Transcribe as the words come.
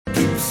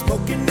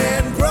smoking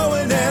and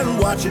growing and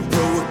watching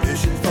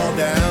prohibition fall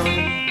down.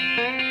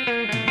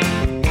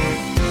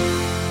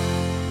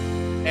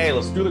 Hey,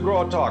 let's do the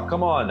grow talk.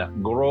 Come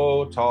on,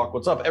 grow talk.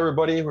 What's up,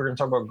 everybody? We're going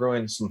to talk about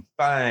growing some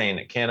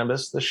fine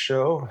cannabis this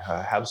show.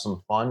 Have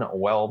some fun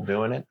while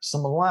doing it.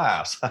 Some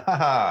laughs.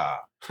 I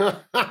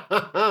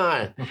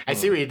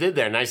see what you did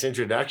there. Nice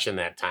introduction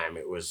that time.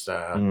 It was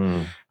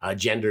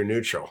gender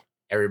neutral.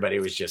 Everybody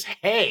was just,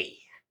 hey.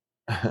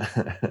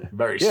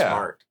 Very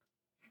smart.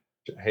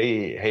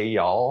 Hey,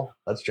 y'all.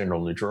 That's gender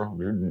neutral.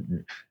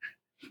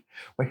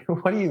 Wait,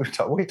 what are you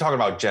talking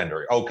about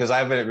gender? Oh, because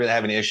I've been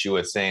having an issue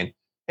with saying,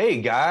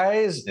 hey,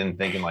 guys, and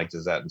thinking like,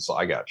 does that? And so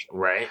I got you.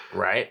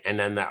 Right. And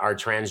then our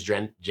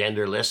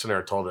transgender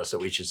listener told us that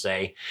we should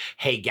say,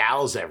 hey,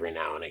 gals, every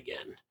now and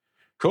again.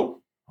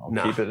 Cool. I'll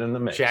keep it in the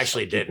mix. She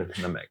actually didn't. Keep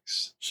it in the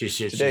mix.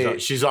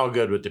 She's all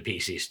good with the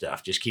PC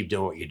stuff. Just keep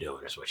doing what you're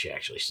doing is what she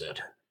actually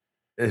said.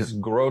 It's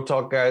Grow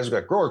Talk, guys. We've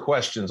got grower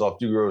questions off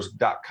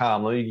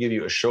dudegrows.com. Let me give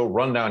you a show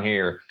rundown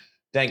here.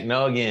 Dank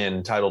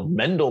Nuggin titled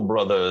Mendel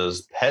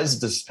Brothers Pez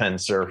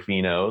Dispenser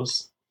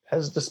Phenos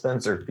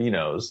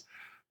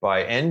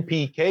by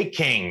NPK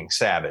King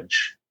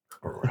Savage.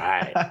 All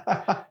right.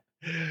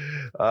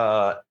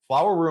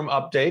 Flower Room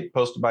update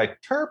posted by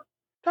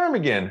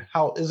Termigan.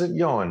 How is it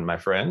going, my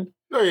friend?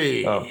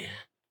 Hey.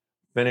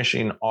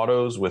 Finishing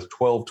autos with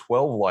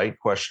 1212 light ?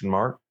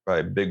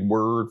 By Big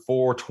Word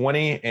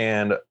 420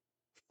 and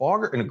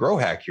Fogger and a grow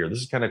hack here. This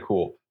is kind of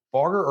cool.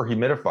 Fogger or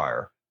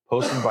humidifier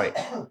posted by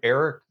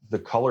Eric the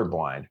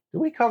Colorblind. Did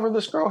we cover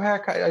this grow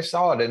hack? I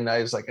saw it and I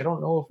was like, I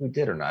don't know if we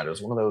did or not. It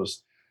was one of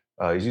those.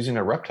 He's using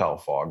a reptile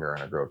fogger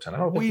in a grow tent. I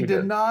don't think we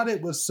did not.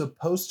 It was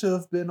supposed to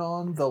have been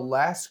on the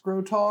last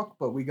Grow Talk,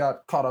 but we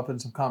got caught up in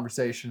some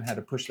conversation, had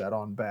to push that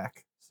on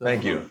back. So.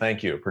 Thank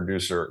you,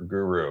 producer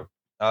Guru.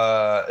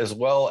 As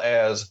well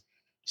as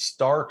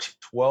Start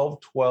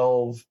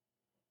 1212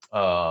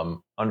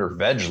 under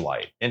Veg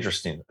Light.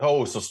 Interesting.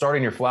 Oh, so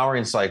starting your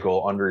flowering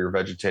cycle under your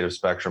vegetative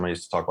spectrum. I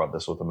used to talk about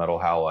this with the metal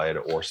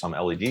halide or some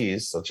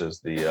LEDs, such as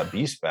the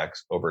B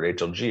specs over at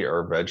HLG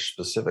or veg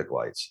specific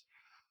lights.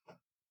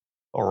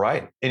 All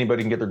right.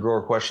 Anybody can get their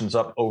grower questions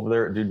up over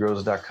there at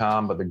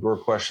dudegrows.com. But the grower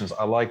questions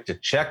I like to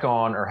check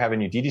on are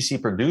having you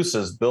DDC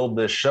producers build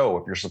this show.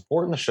 If you're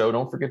supporting the show,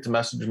 don't forget to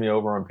message me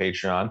over on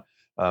Patreon.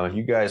 If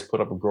you guys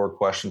put up a grower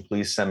question,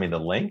 please send me the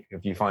link.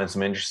 If you find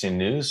some interesting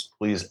news,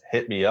 please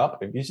hit me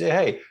up. If you say,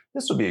 hey,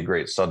 this would be a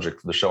great subject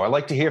for the show, I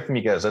like to hear from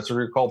you guys. That's what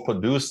we're called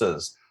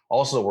producers.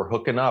 Also, we're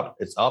hooking up.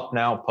 It's up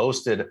now,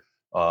 posted,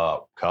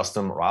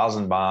 custom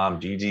Rosenbaum,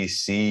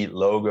 DDC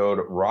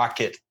logoed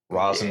rocket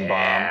Rosenbaum.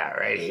 Yeah,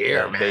 right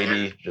here, man.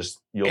 Baby,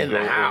 you'll in go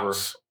the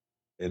house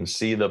over and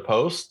see the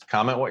post,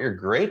 comment what you're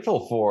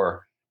grateful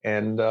for.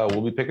 And we'll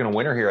be picking a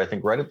winner here, I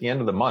think, right at the end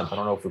of the month. I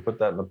don't know if we put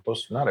that in the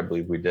post or not. I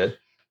believe we did.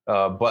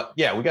 But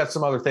yeah, we got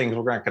some other things.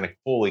 We're not going to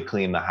fully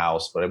clean the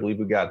house, but I believe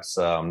we got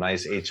some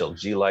nice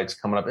HLG lights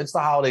coming up. It's the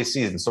holiday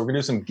season, so we're going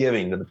to do some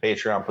giving to the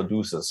Patreon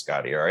producers,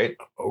 Scotty, all right?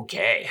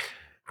 Okay.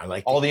 I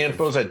like all the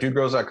info's at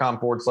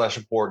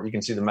dudegrows.com/support. You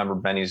can see the member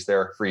bennies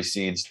there, free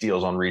seeds,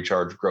 deals on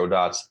recharge, grow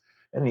dots,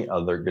 and the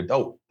other good.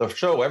 Oh, the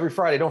show every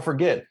Friday. Don't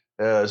forget.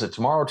 Is it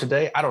tomorrow,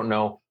 today? I don't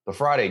know. The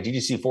Friday,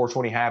 DGC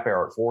 420 happy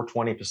hour at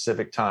 420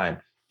 Pacific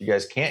time. You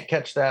guys can't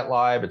catch that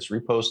live. It's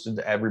reposted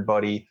to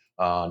everybody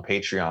on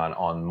Patreon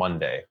on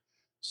Monday.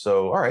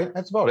 So, all right,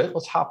 that's about it.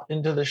 Let's hop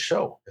into this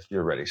show if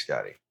you're ready,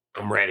 Scotty.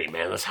 I'm ready,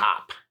 man. Let's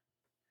hop.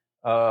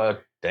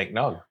 Dank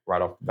Nug,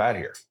 right off the bat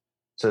here.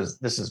 Says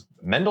this is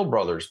Mendel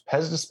Brothers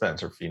Pez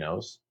Dispenser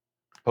Phenos,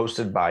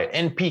 posted by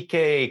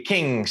NPK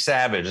King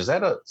Savage. Is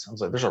that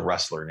sounds like there's a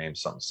wrestler named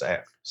something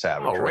Savage.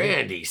 Oh, right?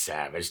 Randy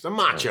Savage, the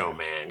Macho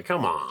Man.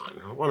 Come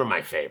on. One of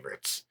my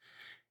favorites.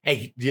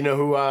 Hey, do you know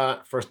who,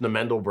 first the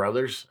Mendel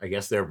Brothers? I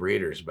guess they're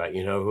breeders, but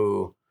you know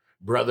who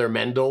Brother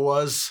Mendel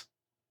was?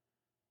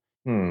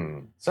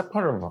 Is that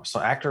part of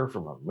some actor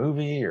from a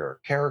movie or a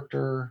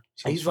character?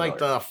 He's like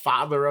the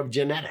father of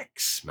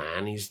genetics,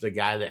 man. He's the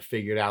guy that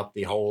figured out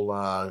the whole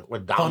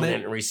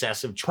dominant and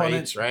recessive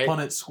traits, right?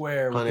 Punnett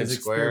Square with his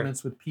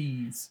experiments with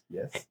peas.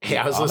 Yes. Hey,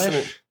 I was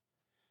listening.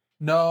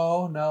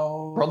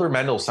 No. Brother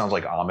Mendel sounds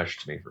like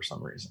Amish to me for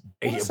some reason.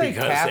 I say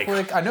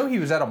Catholic. I know he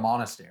was at a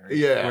monastery.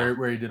 Yeah.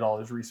 Where he did all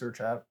his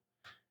research at.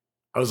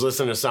 I was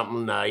listening to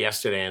something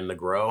yesterday in The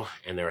Grow,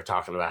 and they were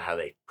talking about how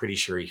they pretty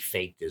sure he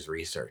faked his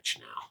research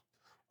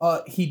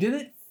now. He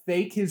didn't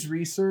fake his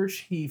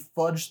research. He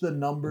fudged the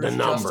numbers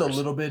just a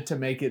little bit to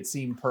make it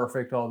seem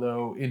perfect,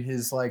 although in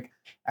his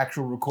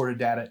actual recorded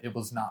data, it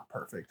was not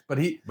perfect. But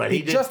he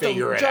did just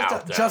figure it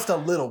out. Just a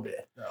little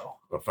bit, though.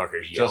 The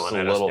fucker's yelling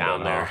at us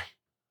down there.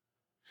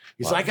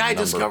 He's like, I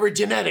discovered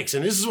genetics,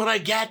 and this is what I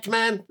get,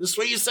 man. This is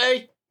what you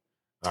say?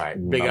 All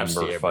right, big ups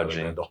to you,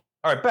 fudging.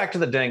 All right, back to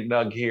the Dank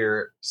Nug here.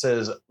 It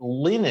says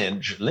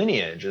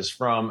lineage is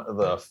from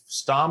the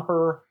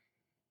Stomper.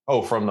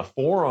 Oh, from the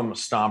Forum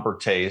Stomper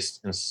taste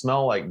and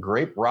smell like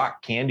grape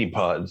rock candy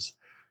buds.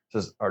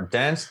 It says are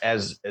dense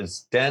as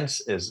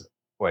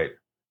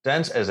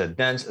dense as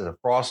a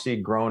frosty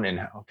grown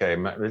in. Okay,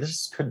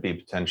 this could be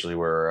potentially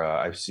where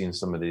I've seen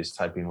some of these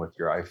typing with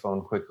your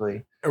iPhone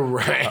quickly.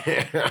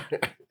 Right.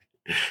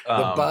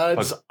 The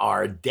buds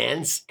are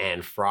dense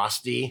and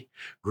frosty,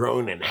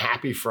 grown in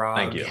Happy Frog.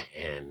 Thank you.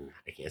 And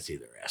I can't see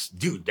the rest.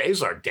 Dude,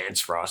 these are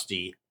dense,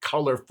 frosty,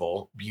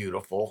 colorful,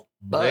 beautiful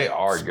buds. They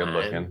are good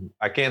looking.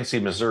 I can see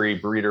Missouri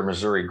breeder,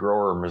 Missouri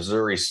grower,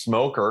 Missouri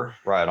smoker.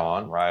 Right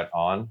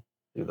on.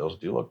 Dude, those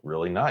do look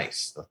really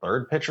nice. The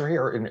third picture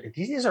here. And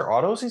these are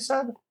autos, he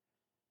said?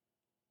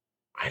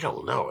 I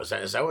don't know. Is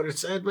that what it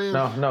said, man?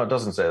 No, it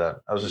doesn't say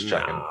that. I was just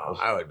checking.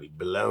 I would be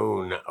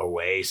blown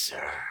away,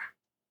 sir.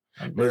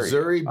 Very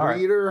Missouri good.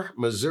 breeder, Right.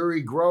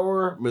 Missouri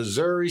grower,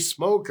 Missouri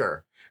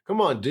smoker. Come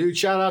on, dude.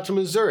 Shout out to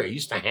Missouri. I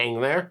used to hang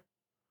there.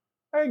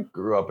 I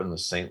grew up in the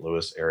St.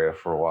 Louis area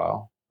for a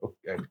while.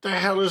 Okay. What the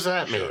hell does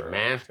that mean,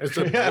 man? That's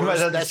the Yeah,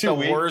 worst, that's too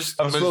weak.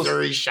 worst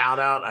Missouri shout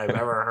out I've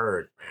ever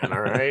heard, man.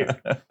 All right.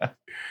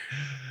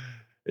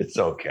 It's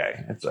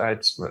okay. It's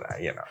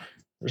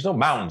there's no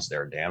mountains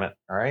there, damn it.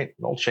 All right.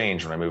 It'll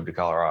change when I move to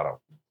Colorado.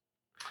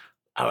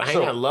 Oh, hang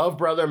on. Love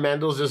Brother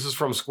Mendel's. This is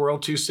from Squirrel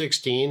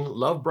 216.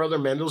 Love Brother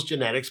Mendel's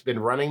Genetics been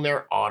running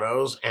their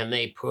autos, and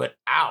they put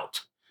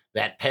out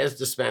that Pez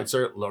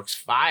dispenser looks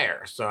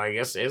fire. So I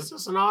guess, is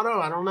this an auto?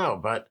 I don't know,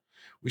 but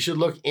we should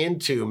look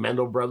into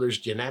Mendel Brothers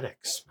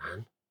Genetics,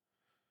 man.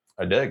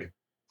 I dig.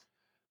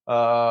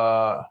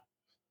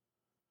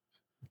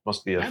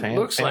 Must be a That fan.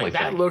 looks family like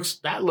that thing.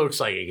 looks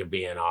like it could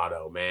be an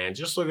auto, man.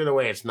 Just look at the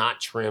way it's not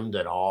trimmed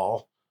at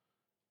all.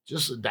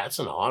 Just that's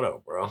an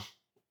auto, bro.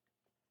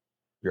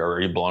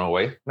 Are you blown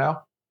away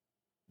now?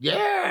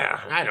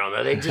 Yeah, I don't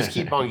know. They just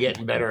keep on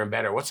getting better and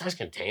better. What size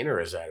container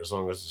is that? As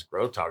long as it's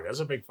Grow Talk, that's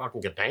a big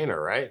fucking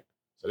container, right?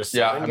 Is it a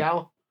 7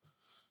 gal?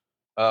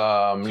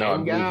 No,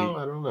 10 gal?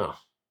 I don't know.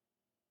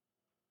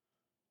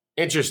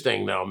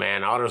 Interesting though,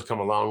 man. Autos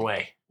come a long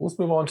way. Let's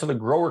move on to the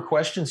grower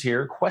questions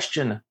here.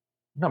 Question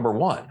number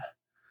 1.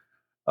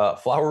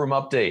 Flower room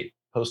update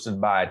posted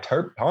by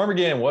Terp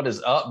Parmigan. What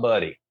is up,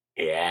 buddy?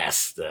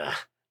 Yes, the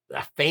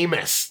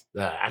famous.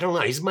 I don't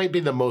know. He might be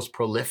the most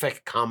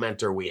prolific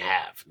commenter we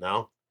have.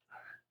 No.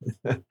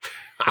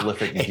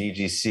 Prolific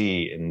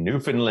DGC in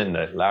Newfoundland,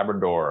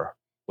 Labrador.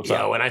 What's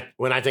up?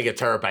 When I think of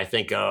Terp, I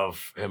think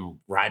of him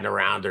riding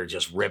around or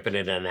just ripping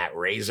it in that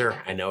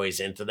razor. I know he's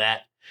into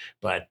that,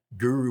 but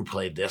Guru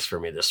played this for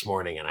me this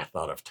morning, and I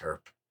thought of Terp.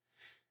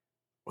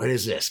 What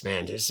is this,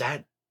 man?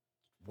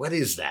 What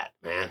is that,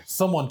 man?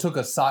 Someone took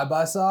a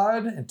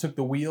side-by-side and took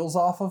the wheels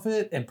off of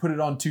it and put it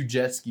on 2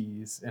 jet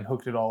skis and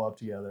hooked it all up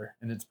together.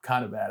 And it's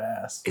kind of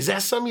badass. Is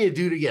that something you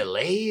do to get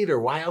laid, or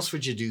why else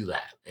would you do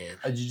that,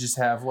 man? You just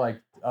have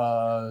like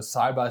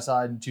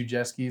side-by-side and 2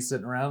 jet skis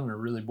sitting around and are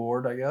really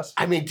bored, I guess.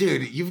 I mean,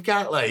 dude, you've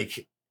got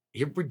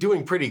you're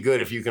doing pretty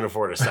good if you can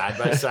afford a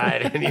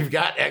side-by-side, and you've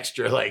got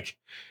extra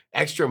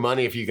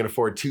money if you can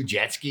afford 2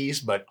 jet skis,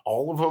 but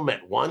all of them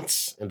at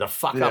once and to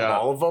fuck up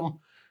all of them.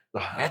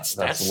 That's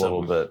a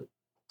little bit.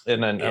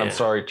 And then I'm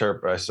sorry,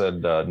 Terp. I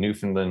said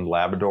Newfoundland,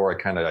 Labrador.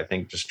 I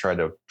think just tried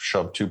to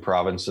shove 2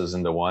 provinces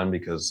into one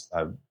because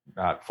I'm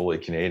not fully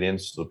Canadian,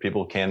 so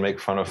people can make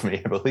fun of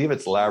me. I believe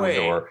it's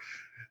Labrador.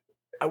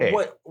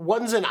 What?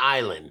 One's an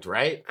island,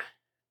 right?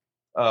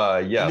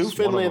 Yes.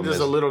 Newfoundland is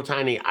a little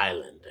tiny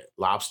island.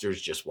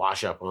 Lobsters just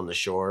wash up on the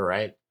shore,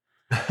 right?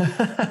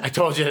 I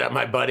told you that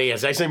my buddy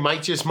is actually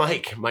Mike Just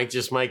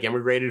Mike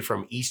immigrated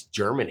from East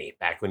Germany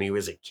back when he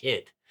was a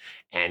kid.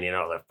 And,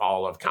 the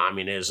fall of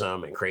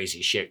communism and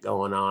crazy shit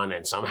going on.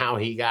 And somehow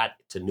he got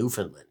to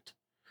Newfoundland.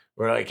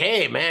 We're like,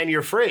 hey, man,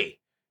 you're free.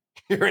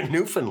 You're in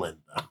Newfoundland,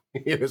 though.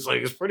 He was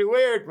like, it's pretty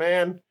weird,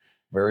 man.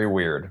 Very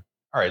weird.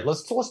 All right,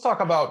 let's talk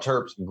about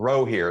Terp's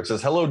grow here. It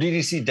says, hello,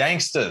 DDC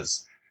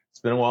Dangstas. It's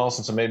been a while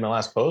since I made my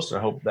last post.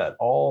 I hope that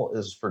all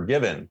is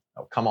forgiven.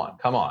 Oh, come on.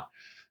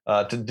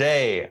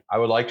 Today, I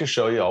would like to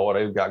show you all what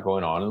I've got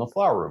going on in the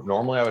flower room.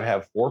 Normally, I would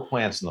have 4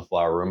 plants in the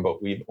flower room,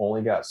 but we've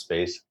only got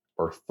space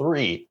for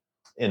 3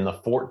 in the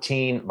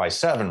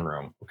 14x7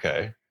 room.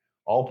 Okay.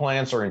 All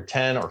plants are in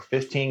 10 or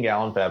 15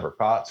 gallon fabric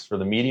pots. For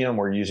the medium,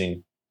 we're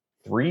using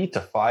 3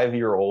 to 5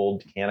 year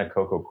old Canna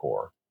Coco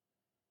core.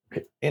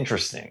 Okay.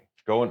 Interesting.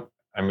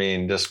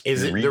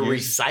 Is it the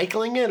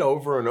recycling it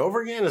over and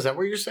over again? Is that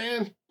what you're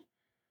saying?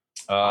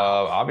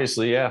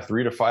 Obviously, yeah.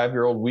 3 to 5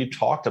 year old. We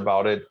talked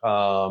about it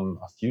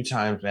a few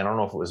times. Man, I don't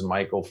know if it was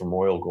Michael from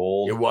Royal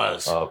Gold. It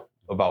was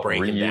about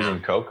breaking reusing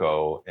down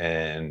cocoa,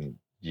 and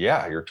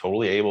yeah, you're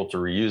totally able to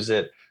reuse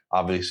it.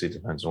 Obviously, it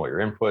depends on what your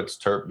inputs.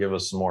 Terp, give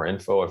us some more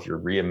info. If you're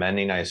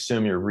re-amending, I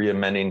assume you're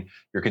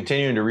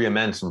continuing to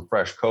re-amend some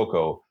fresh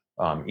cocoa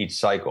each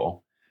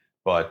cycle.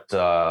 But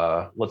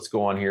let's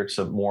go on here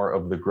to more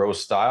of the grow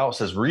style. It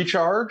says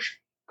recharge,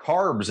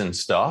 carbs and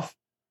stuff.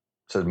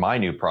 It says my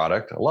new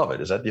product. I love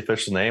it. Is that the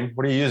official name?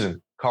 What are you using?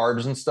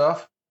 Carbs and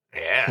stuff?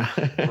 Yeah.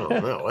 I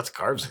don't know. What's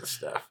carbs and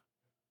stuff?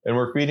 And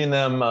we're feeding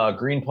them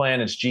Green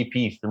Planet's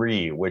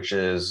GP3, which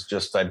is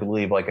just, I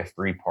believe, like a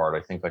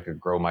 3-part. I think like a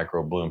Grow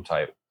Micro Bloom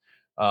type.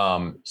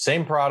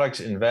 Same products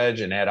in veg,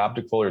 and add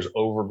optic foliars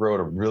overgrow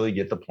to really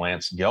get the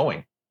plants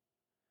going.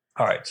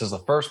 All right, so the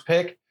first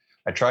pick,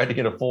 I tried to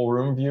get a full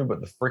room view,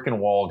 but the freaking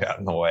wall got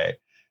in the way.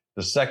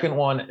 The second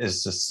one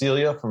is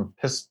Cecilia from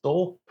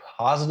Pistol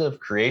Positive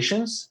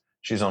Creations.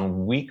 She's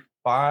on week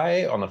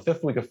 5, on the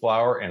 5th week of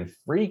flower, and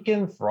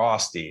freaking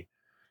frosty.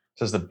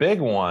 Says the big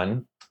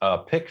one,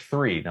 pick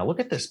 3. Now look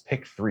at this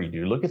pick 3,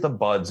 dude. Look at the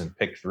buds in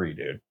pick 3,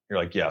 dude. You're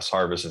like, yes,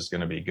 harvest is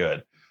going to be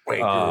good.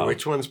 Wait,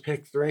 which one's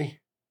pick 3?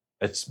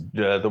 It's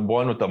the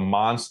one with the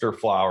monster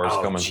flowers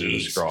coming through the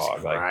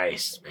scrog.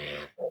 Christ,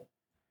 man.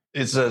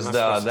 It says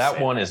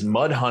that one is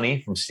Mud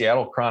Honey from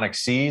Seattle Chronic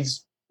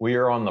Seeds. We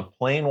are on the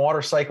plain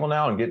water cycle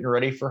now and getting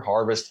ready for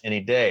harvest any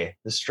day.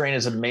 This strain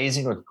is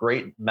amazing with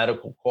great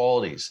medical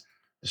qualities.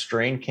 The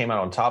strain came out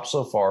on top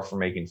so far for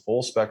making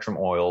full spectrum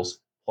oils.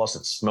 Plus,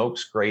 it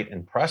smokes great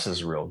and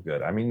presses real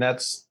good. I mean,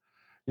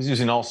 he's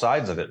using all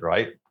sides of it,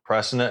 right?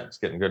 Pressing it, it's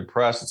getting good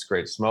press, it's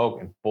great smoke,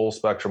 and full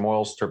spectrum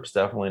oils. Terps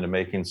definitely into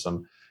making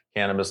some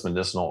cannabis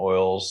medicinal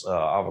oils,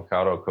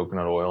 avocado,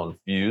 coconut oil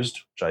infused,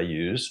 which I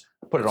use.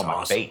 I put it on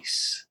my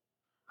face.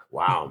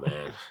 Wow,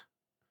 man.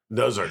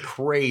 Those are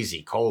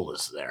crazy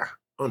colas there.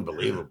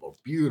 Unbelievable.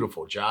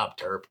 Beautiful job,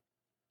 Terp.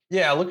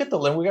 Yeah, look at the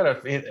limb.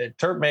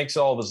 Terp makes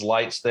all of his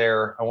lights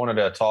there. I wanted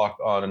to talk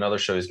on another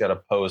show. He's got a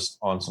post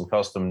on some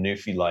custom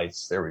Newfie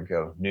lights. There we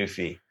go.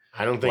 Newfie.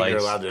 I don't think you're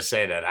allowed to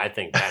say that. I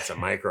think that's a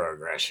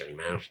microaggression,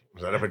 man.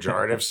 Is that a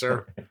pejorative,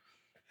 sir?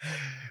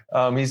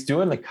 He's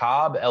doing the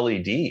Cobb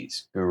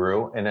LEDs,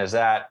 Guru. And is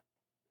that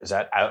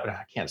out?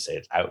 I can't say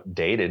it's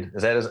outdated.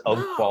 Is that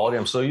of quality?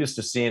 I'm so used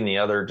to seeing the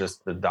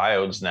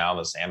diodes now,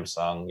 the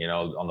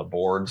Samsung, on the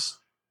boards.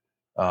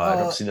 I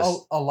don't see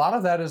this. A lot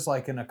of that is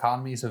like an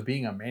economies of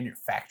being a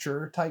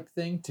manufacturer type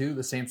thing too.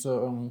 The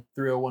Samsung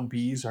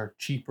 301Bs are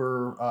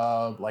cheaper,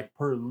 like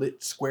per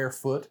lit square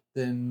foot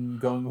than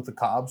going with the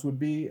Cobbs would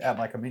be at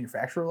like a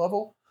manufacturer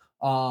level.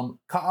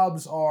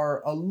 Cobbs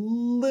are a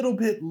little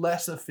bit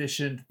less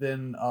efficient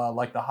than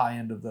like the high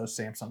end of those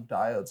Samsung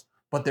diodes,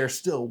 but they're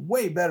still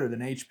way better than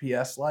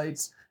HPS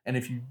lights. And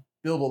if you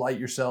build a light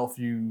yourself,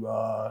 you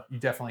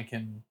definitely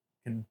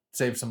can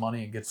save some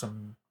money and get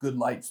some good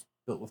lights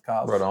built with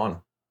Cobbs. Right on.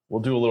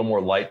 We'll do a little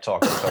more light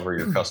talk to cover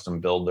your custom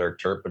build there,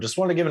 Terp. But just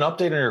want to give an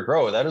update on your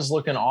grow. That is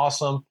looking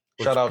awesome.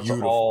 Shout out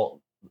to all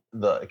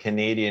the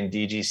Canadian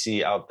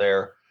DGC out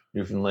there,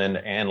 Newfoundland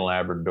and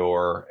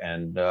Labrador.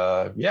 And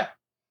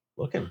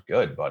looking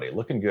good, buddy.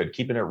 Looking good.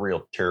 Keeping it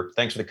real, Terp.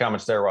 Thanks for the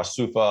comments there,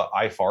 Rasufa.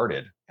 I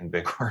farted and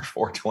Big Word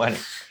 420.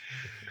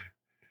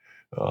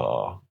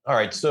 All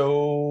right.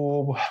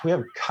 So we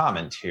have a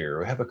comment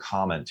here.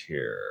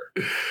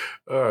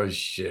 Oh,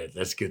 shit.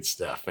 That's good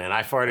stuff, man.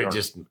 I farted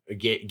just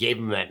gave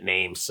him that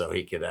name so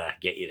he could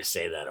get you to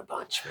say that a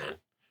bunch, man.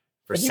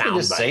 For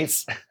sound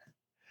bites.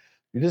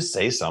 You just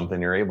say something,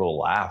 you're able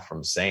to laugh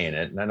from saying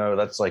it. And I know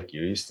that's like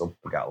you still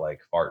got like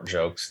fart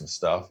jokes and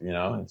stuff,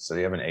 so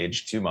you haven't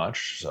aged too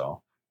much.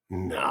 So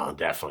no,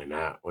 definitely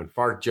not. When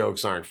fart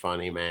jokes aren't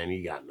funny, man,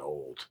 you gotten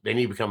old. Then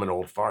you become an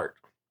old fart.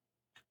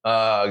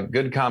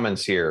 Good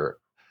comments here.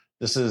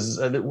 This is,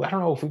 I don't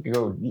know if we could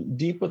go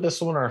deep with this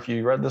one or if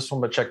you read this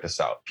one, but check this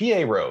out.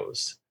 PA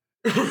Rose.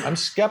 I'm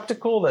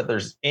skeptical that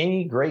there's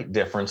any great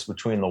difference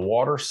between the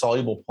water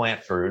soluble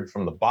plant food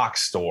from the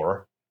box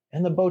store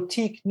and the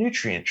boutique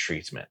nutrient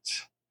treatment.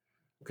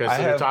 Because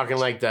they're talking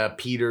like the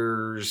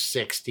Peters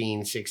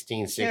 16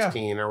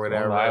 or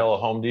whatever. On the aisle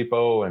of Home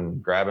Depot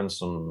and grabbing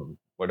some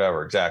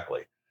whatever.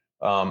 Exactly.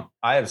 I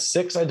have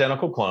 6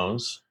 identical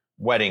clones.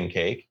 Wedding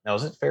cake. Now,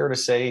 is it fair to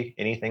say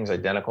anything's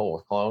identical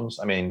with clones?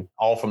 I mean,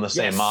 all from the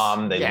same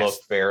mom. They look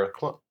fair.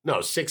 No,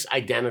 6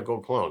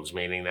 identical clones,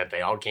 meaning that they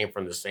all came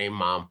from the same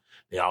mom.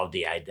 They all have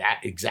the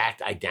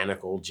exact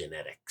identical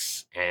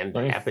genetics and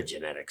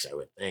epigenetics, I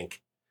would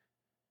think.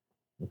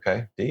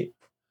 Okay, deep.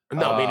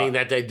 No, meaning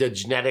that the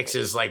genetics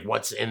is like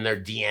what's in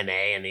their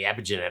DNA, and the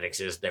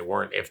epigenetics is they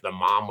weren't. If the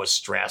mom was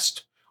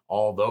stressed,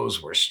 all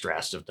those were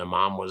stressed. If the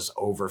mom was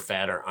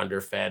overfed or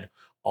underfed,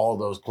 all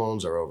those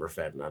clones are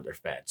overfed and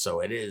underfed.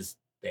 So it is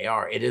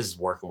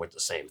working with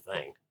the same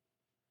thing.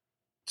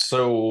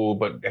 So,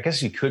 but I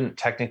guess you couldn't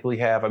technically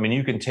have,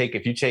 you can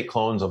if you take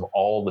clones of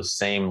all the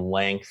same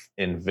length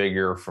and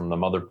vigor from the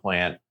mother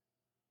plant,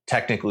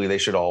 technically they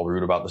should all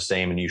root about the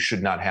same, and you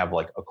should not have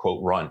like a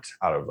quote runt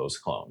out of those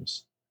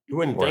clones. You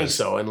wouldn't think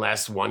so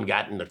unless one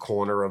got in the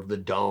corner of the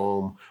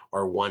dome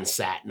or one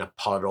sat in a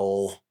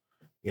puddle,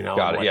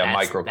 Got it. Yeah.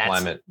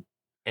 Microclimate.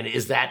 And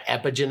is that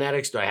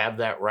epigenetics? Do I have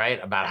that right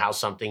about how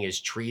something is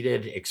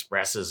treated,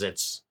 expresses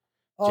its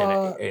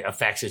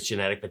affects its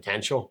genetic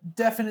potential?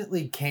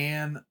 Definitely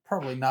can.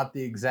 Probably not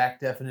the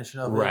exact definition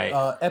of it.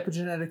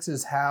 Epigenetics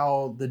is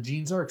how the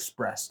genes are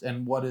expressed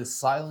and what is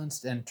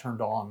silenced and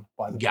turned on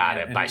by the Got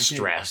it. By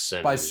stress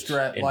and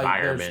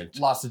environment.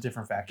 Like, lots of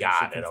different factors.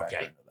 Got it.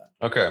 Okay.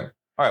 Okay.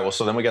 All right. Well,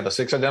 so then we got the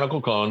 6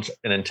 identical clones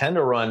and intend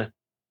to run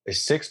a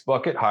 6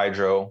 bucket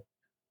hydro,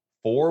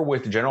 4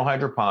 with general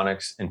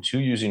hydroponics, and 2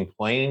 using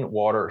plain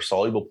water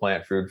soluble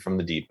plant food from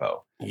the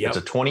depot. Yep. It's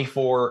a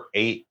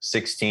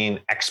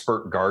 24/8/16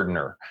 expert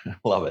gardener.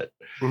 Love it.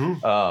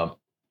 Mm-hmm.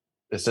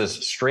 It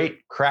says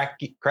straight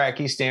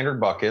cracky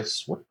standard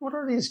buckets. What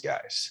are these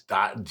guys?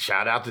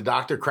 Shout out to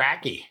Dr.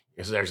 Cracky.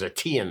 Because there's a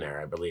T in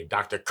there, I believe.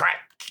 Dr.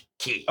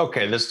 Kratky.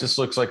 Okay, this just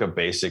looks like a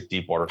basic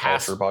deep water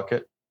culture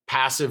bucket.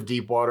 Passive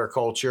deep water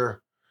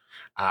culture.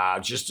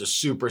 Just a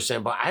super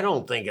simple. I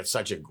don't think it's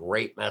such a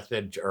great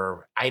method,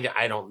 or I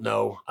don't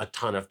know a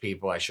ton of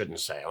people. I shouldn't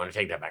say. I want to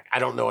take that back. I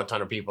don't know a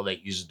ton of people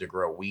that use it to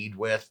grow weed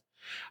with.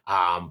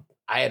 I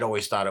had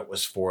always thought it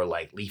was for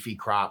like leafy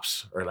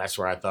crops, or that's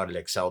where I thought it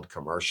excelled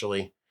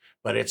commercially.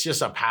 But it's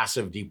just a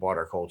passive deep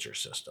water culture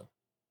system.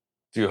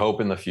 Do you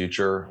hope in the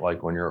future,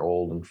 like when you're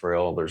old and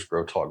frail, there's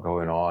grow talk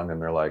going on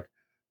and they're like,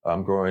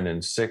 I'm growing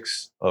in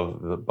 6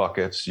 of the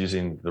buckets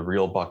using the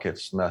real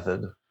buckets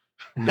method?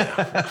 No,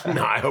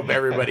 I hope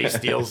everybody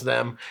steals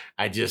them.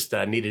 I just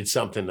needed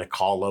something to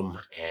call them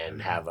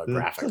and have a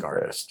graphic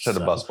artist. Set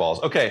of bus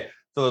balls. Okay,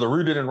 so they're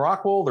rooted in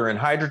rock wool. They're in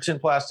hydrogen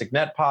plastic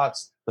net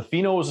pots. The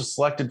pheno was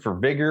selected for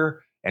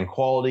vigor and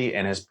quality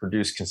and has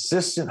produced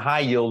consistent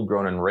high yield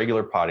grown in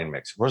regular potting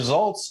mix.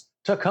 Results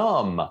to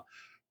come.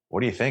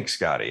 What do you think,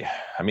 Scotty?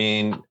 I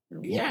mean,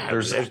 yeah,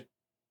 there's you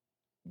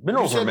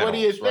minerals said, are minerals. what do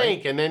you right?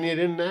 think? And then you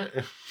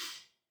didn't.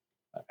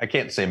 I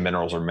can't say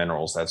minerals are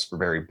minerals. That's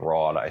very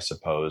broad, I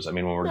suppose. I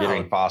mean, when we're No.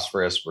 getting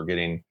phosphorus, we're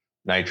getting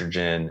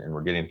nitrogen, and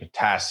we're getting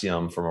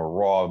potassium from a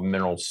raw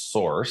mineral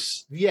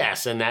source.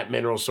 Yes, and that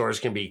mineral source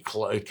can be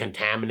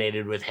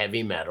contaminated with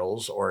heavy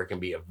metals, or it can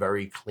be a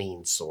very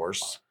clean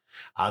source.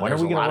 When are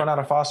there's we a going to lot run out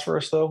of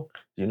phosphorus, though?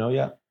 Do you know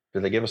yet?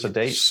 Did they give us a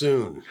date?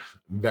 soon?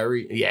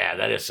 Yeah,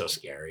 that is so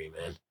scary,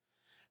 man.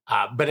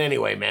 But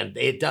anyway, man,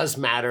 it does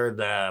matter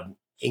the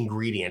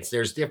ingredients.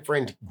 There's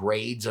different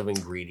grades of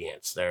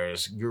ingredients.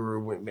 There's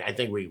Guru. I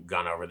think we've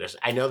gone over this.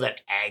 I know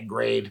that ag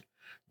grade,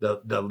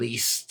 the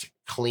least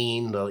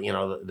clean,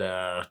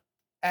 the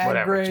Ag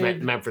whatever it's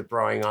grade, meant for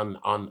throwing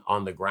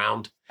on the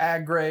ground.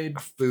 ag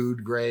grade,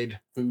 Food grade,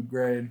 food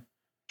grade,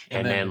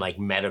 and then like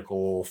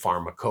medical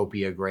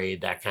pharmacopoeia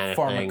grade, that kind of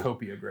thing.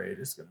 pharmacopoeia grade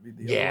is going to be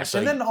the Yeah, other one. so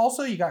and then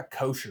also you got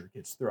kosher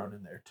gets thrown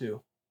in there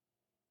too.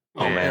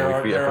 Oh, Yeah. man,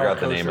 I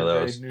forgot the name of kosher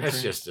those. grade That's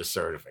nutrients. just a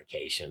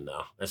certification,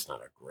 though. That's not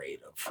a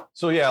grade of.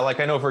 So, yeah, like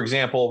I know, for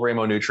example,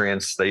 Ramo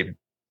Nutrients, they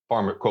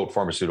quote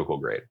pharmaceutical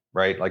grade,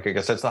 right? Like, I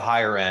guess that's the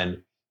higher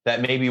end.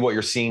 That may be what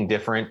you're seeing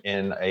different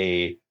in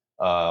a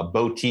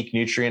boutique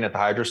nutrient at the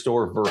hydro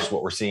store versus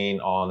what we're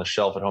seeing on the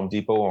shelf at Home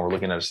Depot when we're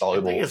looking at a I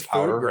soluble think it's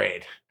powder. food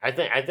grade. I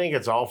think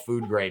it's all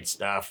food grade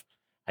stuff.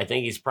 I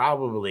think he's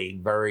probably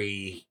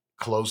very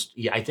close.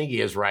 Yeah, I think he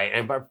is right.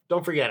 And but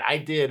don't forget, I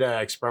did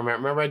an experiment.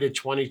 Remember, I did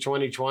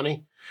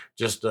 20-20-20,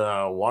 just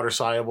water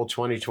soluble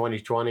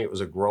 20-20-20. It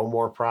was a Grow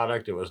More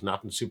product. It was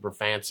nothing super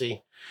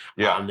fancy.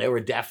 Yeah. They were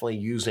definitely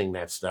using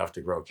that stuff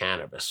to grow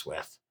cannabis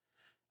with.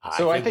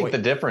 So I think the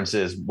difference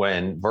is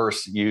when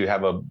versus you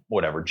have a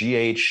whatever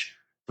GH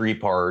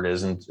 3-part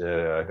isn't.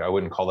 I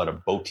wouldn't call that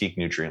a boutique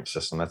nutrient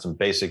system. That's some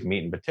basic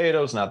meat and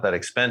potatoes, not that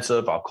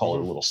expensive. I'll call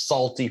it a little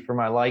salty for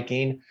my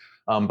liking,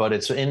 but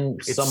it's in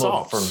It's some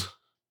salts. of from.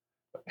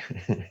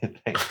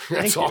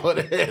 That's all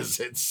it is.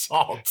 It's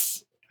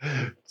salts.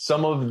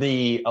 Some of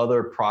the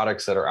other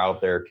products that are out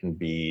there can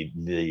be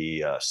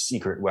the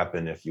secret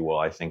weapon, if you will.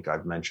 I think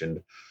I've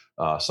mentioned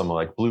some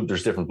like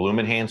there's different bloom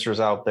enhancers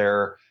out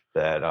there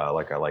that I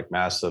like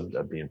Massive,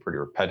 being pretty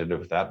repetitive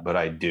with that, but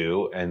I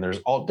do. And there's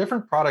all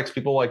different products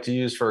people like to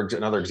use. For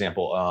another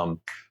example,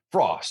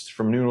 Frost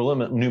from New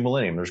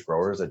Millennium. There's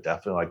growers that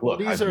definitely like, look,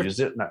 I've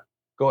used it.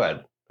 Go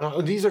ahead.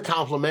 These are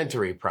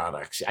complementary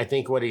products. I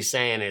think what he's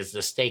saying is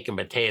the steak and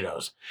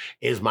potatoes.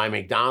 Is my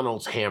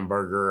McDonald's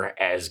hamburger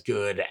as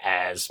good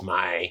as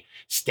my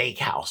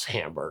steakhouse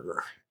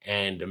hamburger?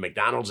 And the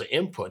McDonald's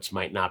inputs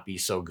might not be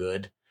so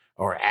good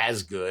or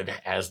as good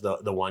as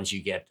the ones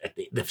you get at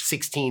the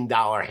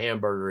 $16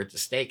 hamburger at the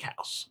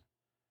steakhouse.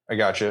 I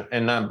got you.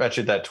 And I bet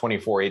you that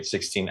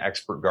 24-816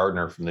 Expert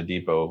Gardener from the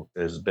Depot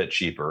is a bit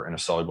cheaper in a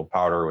soluble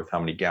powder with how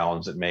many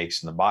gallons it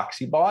makes in the box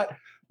he bought.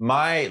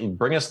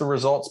 Bring us the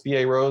results,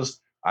 BA Rose.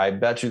 I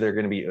bet you they're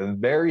going to be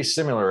very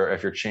similar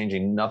if you're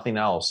changing nothing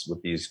else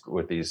with these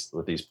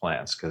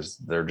plants, because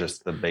they're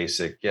just the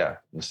basic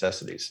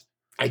necessities.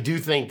 I do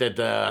think that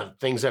the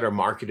things that are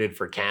marketed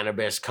for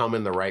cannabis come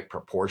in the right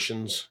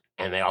proportions,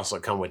 and they also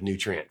come with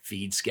nutrient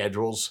feed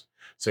schedules.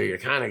 So you're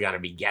kind of going to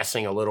be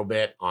guessing a little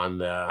bit on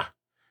the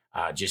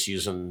just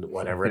using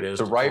whatever it is.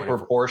 The right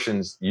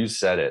proportions. You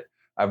said it.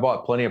 I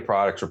bought plenty of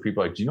products where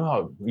people are like, do you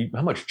know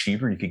how much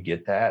cheaper you could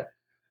get that?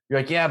 You're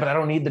like, yeah, but I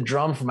don't need the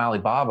drum from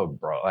Alibaba,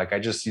 bro. Like, I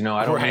just,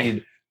 I don't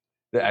need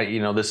that.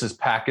 This is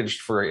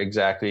packaged for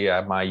exactly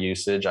my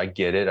usage. I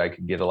get it. I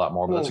could get a lot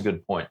more, but that's a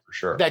good point for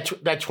sure. That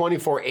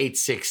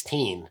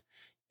 24-816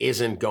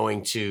 isn't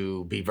going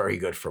to be very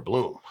good for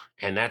bloom.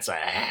 And that's a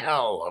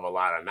hell of a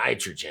lot of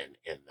nitrogen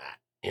in that.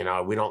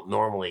 We don't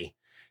normally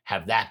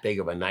have that big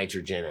of a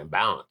nitrogen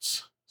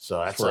imbalance. So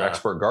that's for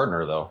Expert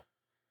Gardener, though.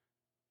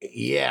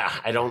 Yeah,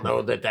 I don't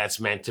know that that's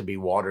meant to be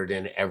watered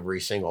in every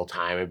single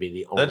time and be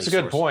the only. That's a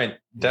good point.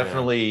 Yeah.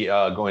 Definitely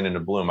going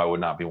into bloom, I would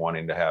not be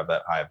wanting to have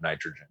that high of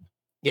nitrogen.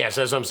 Yeah,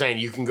 so as I'm saying,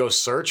 you can go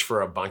search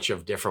for a bunch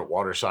of different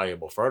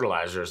water-soluble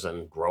fertilizers,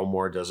 and Grow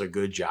More does a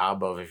good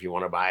job of, if you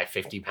want to buy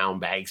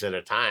 50-pound bags at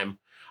a time,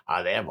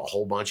 they have a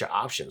whole bunch of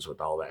options with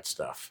all that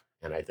stuff.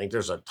 And I think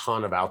there's a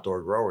ton of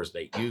outdoor growers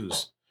that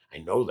use, I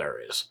know there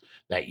is,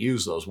 that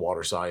use those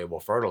water soluble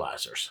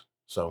fertilizers.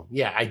 So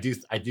yeah, I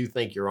do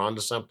think you're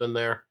onto something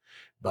there,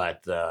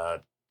 but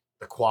the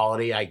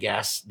quality, I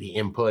guess, the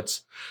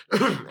inputs,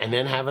 and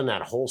then having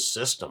that whole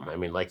system. I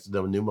mean, like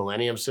the New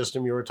Millennium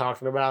system you were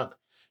talking about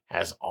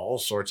has all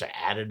sorts of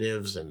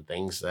additives and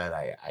things that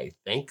I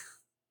think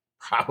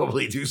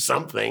probably do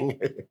something.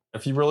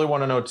 If you really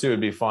want to know too, it'd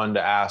be fun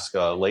to ask.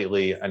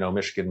 Lately, I know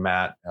Michigan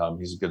Matt,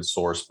 he's a good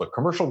source, but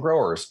commercial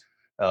growers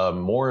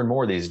more and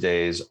more these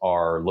days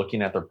are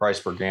looking at their price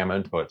per gram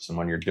inputs. And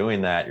when you're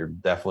doing that, you're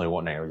definitely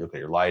wanting to look at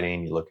your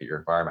lighting, you look at your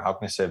environment. How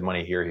can I save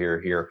money here,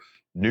 here, here?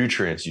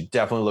 Nutrients, you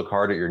definitely look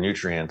hard at your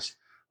nutrients.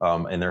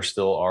 And there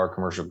still are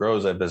commercial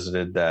grows I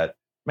visited that,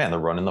 man, they're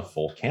running the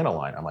full Canna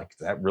line. I'm like,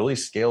 that really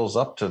scales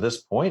up to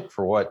this point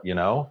for what,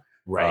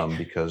 Right.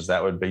 Because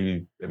that would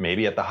be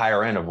maybe at the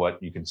higher end of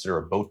what you consider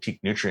a boutique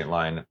nutrient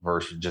line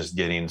versus just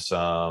getting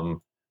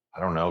some, I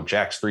don't know,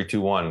 Jack's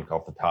 321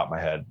 off the top of my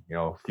head,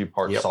 a few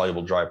parts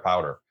soluble dry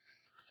powder.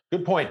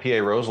 Good point, PA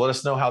Rose. Let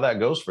us know how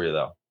that goes for you,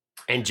 though.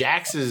 And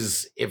Jack's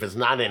is, if it's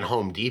not in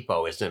Home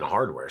Depot, it's in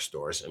hardware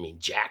stores. I mean,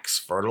 Jack's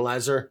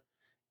fertilizer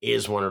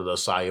is one of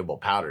those soluble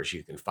powders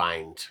you can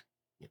find.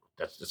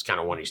 That's kind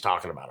of what he's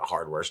talking about, a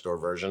hardware store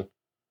version.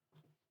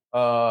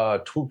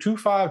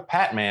 25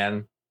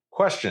 Patman.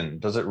 Question: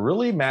 does it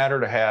really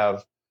matter to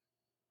have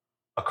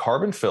a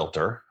carbon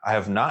filter? I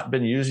have not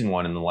been using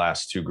one in the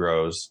last 2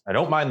 grows. I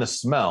don't mind the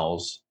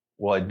smells.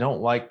 Well, I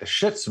don't like the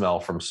shit smell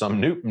from some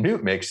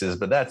newt mixes,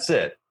 but that's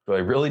it. Do I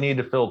really need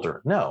to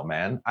filter? No,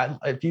 man.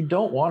 If you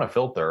don't want to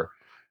filter,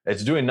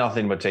 it's doing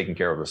nothing but taking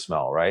care of the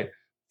smell, right? If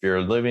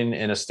you're living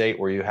in a state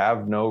where you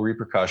have no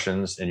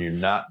repercussions and you're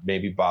not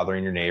maybe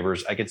bothering your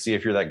neighbors, I could see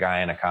if you're that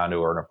guy in a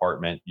condo or an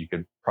apartment, you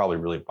could probably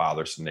really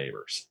bother some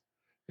neighbors.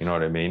 You know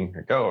what I mean?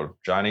 Go,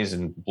 Johnny's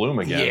in bloom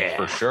again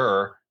for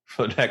sure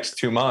for the next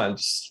 2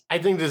 months. I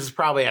think this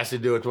probably has to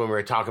do with when we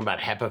were talking about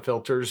HEPA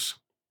filters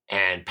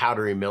and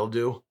powdery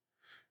mildew.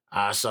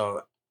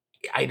 So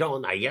I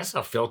guess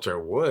a filter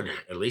would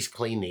at least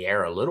clean the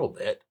air a little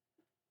bit.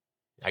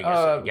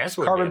 I guess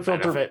would carbon be a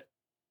filter. benefit.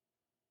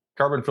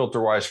 Carbon filter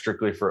wise,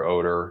 strictly for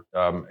odor.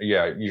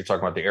 You're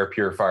talking about the air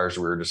purifiers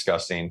we were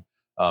discussing.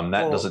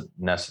 That doesn't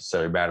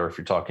necessarily matter if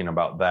you're talking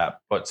about that.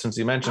 But since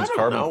he mentions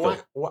carbon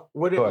filter,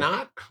 would it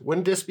not?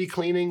 Wouldn't this be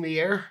cleaning the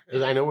air?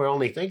 I know we're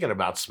only thinking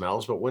about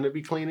smells, but wouldn't it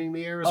be cleaning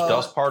the air as well?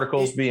 Dust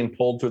particles being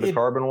pulled through the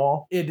carbon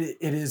wall? It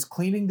is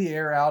cleaning the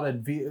air out,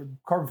 and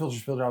carbon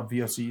filters filter out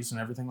VOCs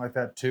and everything like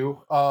that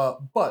too.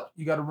 But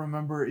you got to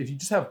remember, if you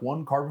just have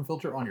one carbon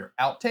filter on your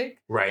outtake,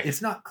 right,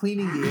 it's not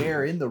cleaning the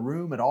air in the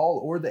room at all,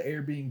 or the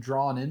air being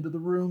drawn into the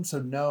room. So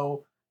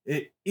no.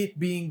 It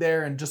being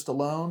there and just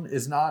alone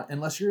is not,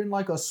 unless you're in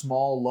like a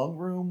small lung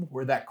room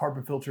where that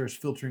carbon filter is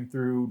filtering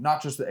through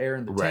not just the air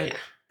in the tank,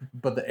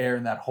 but the air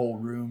in that whole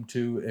room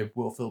too. It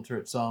will filter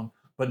it some,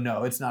 but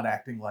no, it's not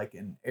acting like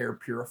an air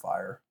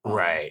purifier.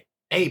 Right.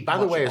 Hey, by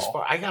the way,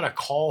 I got a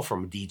call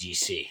from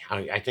DGC.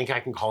 I think I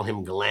can call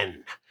him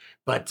Glenn,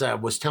 but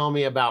was telling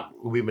me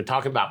about, we've been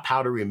talking about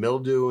powdery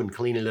mildew and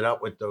cleaning it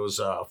up with those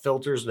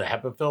filters, the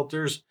HEPA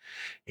filters.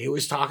 He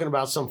was talking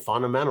about some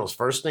fundamentals.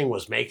 First thing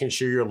was making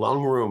sure your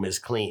lung room is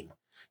clean.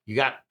 You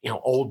got,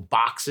 old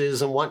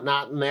boxes and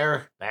whatnot in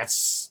there.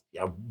 That's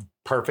a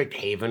perfect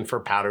haven for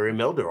powdery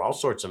mildew, all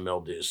sorts of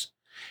mildews.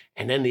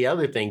 And then the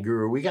other thing,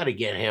 Guru, we got to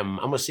get him.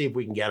 I'm going to see if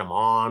we can get him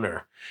on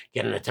or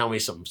get him to tell me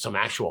some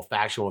actual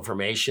factual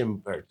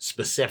information or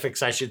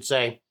specifics, I should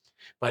say.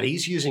 But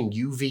he's using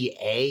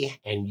UVA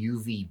and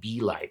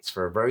UVB lights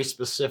for a very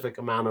specific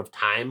amount of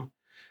time.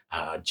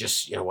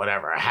 Just,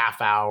 whatever, a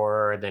half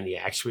hour. Then he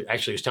actually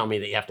was telling me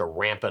that you have to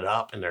ramp it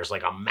up. And there's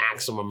like a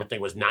maximum, I think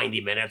it was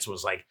 90 minutes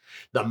was like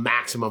the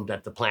maximum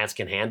that the plants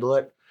can handle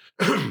it.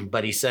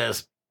 But he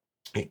says,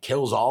 it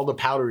kills all the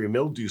powdery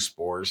mildew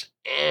spores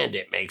and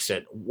it makes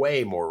it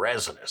way more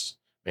resinous.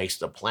 Makes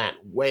the plant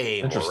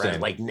way more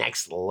like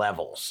next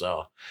level.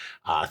 So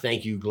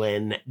thank you,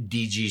 Glenn,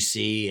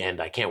 DGC. And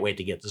I can't wait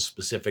to get the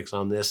specifics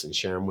on this and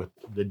share them with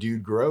the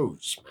dude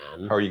grows,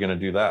 man. How are you going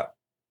to do that?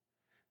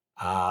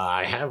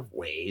 I have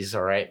ways.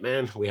 All right,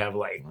 man. We have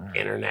like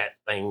internet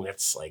thing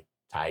that's like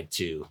tied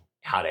to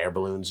hot air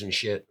balloons and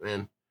shit,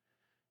 man.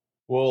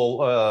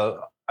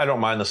 Well, I don't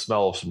mind the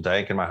smell of some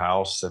dank in my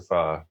house if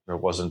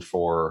it wasn't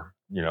for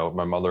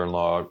my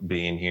mother-in-law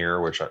being here,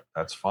 which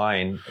that's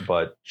fine.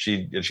 But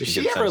did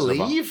she ever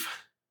leave?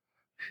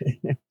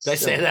 Did I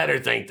say that or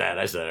think that?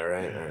 I said it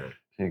right. All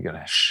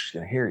right. She's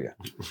gonna hear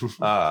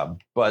you.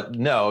 But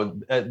no,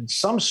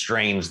 some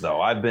strains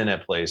though. I've been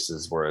at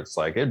places where it's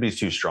like it'd be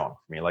too strong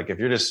for me. Like if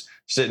you're just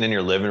sitting in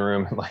your living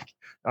room and like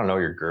I don't know,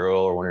 your girl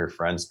or one of your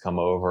friends come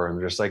over and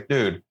they're just like,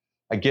 dude,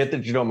 I get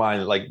that you don't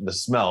mind like the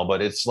smell,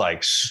 but it's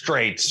like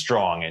straight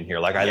strong in here.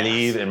 Like I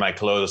leave and my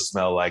clothes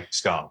smell like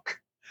skunk.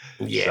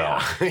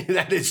 Yeah, so.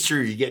 That is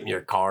true. You get in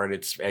your car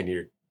and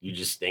you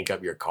just stink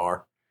up your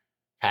car.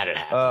 Had it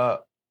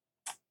happen.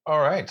 All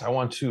right. I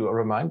want to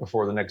remind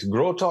before the next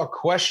Grow Talk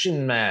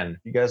question, man. If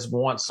you guys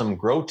want some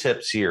grow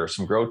tips here,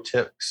 some grow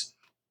tips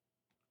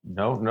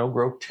no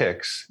grow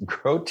ticks,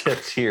 grow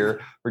tips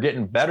here. We're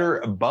getting better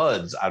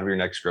buds out of your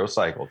next grow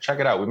cycle. Check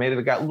it out. We made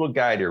it a little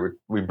guide here.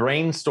 We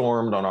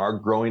brainstormed on our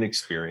growing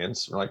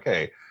experience. We're like,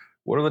 hey,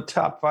 what are the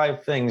top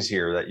 5 things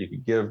here that you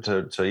could give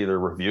to either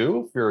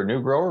review if you're a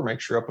new grower, make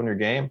sure you're up on your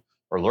game,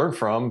 or learn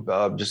from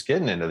just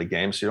getting into the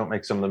game so you don't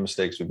make some of the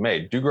mistakes we've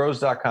made.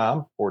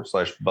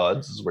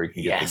 dogrows.com/buds is where you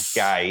can get the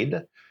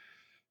guide.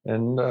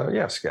 And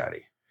yeah,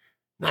 Scotty.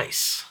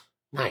 Nice.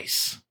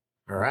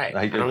 All right.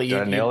 I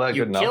nail that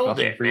you good enough. Killed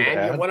Nothing it, for you to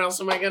man. add? What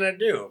else am I going to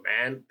do,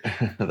 man?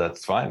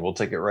 That's fine. We'll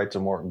take it right to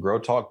Morton Grow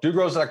Talk.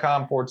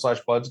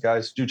 dogrows.com/buds,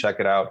 guys. Do check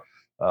it out.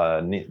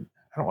 Neat,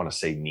 I don't want to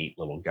say neat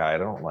little guide.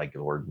 I don't like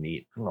the word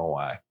neat. I don't know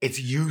why. It's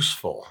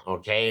useful.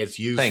 Okay. It's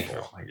useful. Thank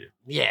you.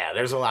 Yeah.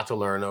 There's a lot to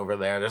learn over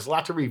there. There's a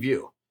lot to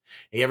review.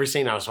 Have you ever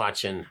seen, I was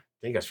watching, I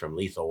think it's from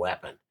Lethal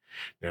Weapon.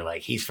 They're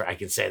like, I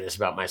can say this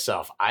about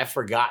myself. I've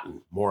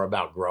forgotten more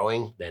about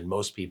growing than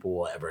most people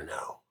will ever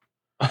know.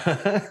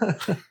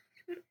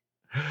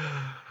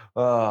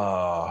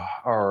 All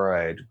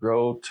right.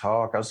 Grow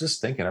Talk. I was just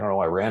thinking, I don't know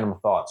why, random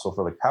thought. So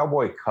for the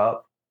Cowboy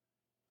Cup,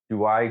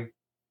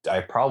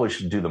 I probably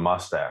should do the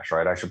mustache,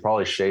 right? I should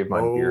probably shave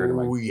my beard.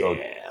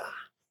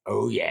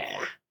 Oh,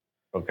 yeah.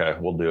 Okay,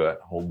 we'll do it.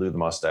 We'll do the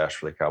mustache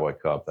for the Cowboy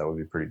Cup. That would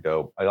be pretty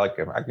dope. I like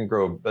it. I can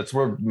grow. That's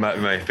where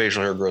my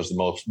facial hair grows the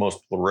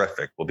most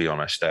prolific. Will be on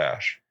my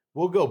stash.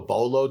 We'll go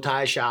bolo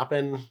tie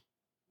shopping.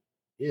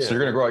 Yeah. So you're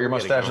gonna grow out your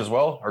mustache as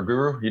well, or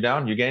Guru? You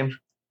down? You game?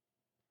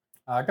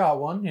 I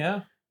got one.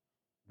 Yeah.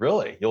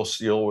 Really? You'll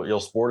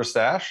sport a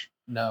stash?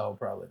 No,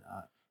 probably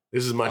not.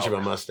 This is as much of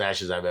a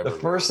mustache as I've ever. The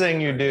first thing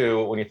you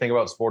do when you think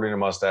about sporting a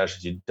mustache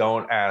is you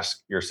don't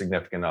ask your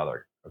significant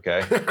other.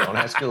 Okay, don't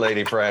ask your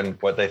lady friend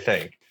what they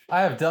think.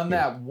 I have done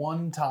that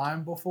one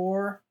time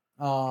before,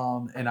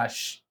 and I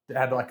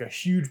had like a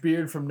huge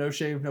beard from No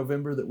Shave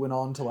November that went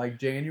on to like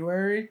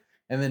January,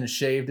 and then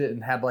shaved it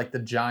and had like the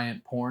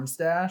giant porn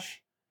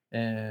stash.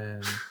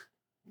 And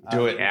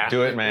do it,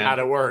 man. How'd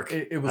it work?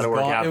 It was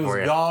gone. It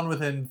was gone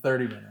within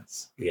 30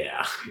 minutes.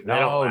 Yeah, they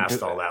don't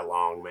last all that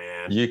long,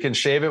 man. You can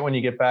shave it when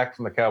you get back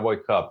from the Cowboy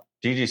Cup.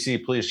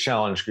 DGC, please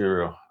challenge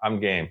Guru. I'm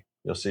game.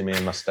 You'll see me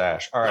in my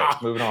stash. All right,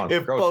 moving on.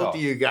 If both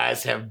of you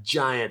guys have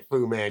giant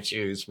Fu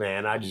Manchus,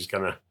 man, I'm just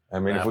gonna. I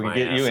mean, if we could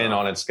get you in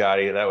on it,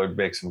 Scotty, that would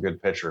make some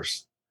good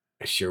pictures.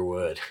 I sure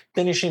would.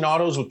 Finishing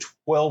autos with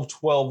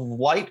 1212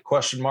 light ?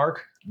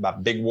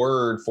 About big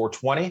word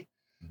 420.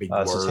 Big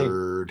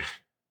word.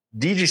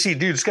 DGC,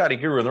 dude, Scotty,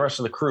 Guru, and the rest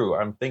of the crew.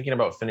 I'm thinking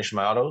about finishing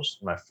my autos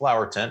in my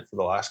flower tent for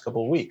the last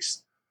couple of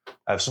weeks.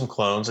 I have some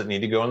clones that need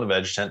to go in the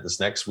veg tent this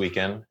next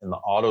weekend, and the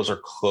autos are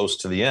close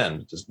to the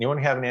end. Does anyone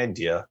have any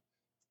idea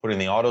putting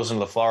the autos in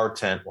the flower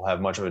tent will have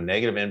much of a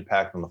negative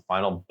impact on the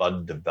final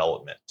bud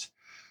development?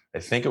 I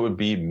think it would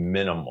be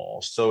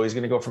minimal. So he's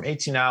going to go from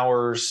 18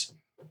 hours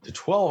to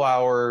 12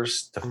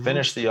 hours to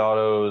finish the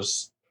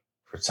autos.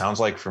 It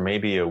sounds like for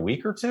maybe a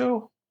week or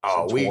two.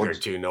 Oh, a week or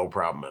two, no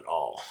problem at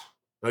all.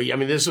 I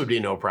mean, this would be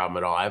no problem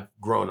at all. I've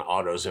grown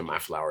autos in my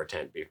flower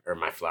tent or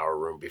my flower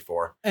room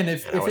before. And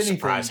if I was anything,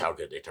 surprised how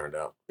good they turned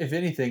out. If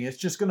anything, it's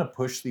just going to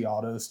push the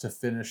autos to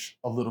finish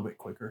a little bit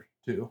quicker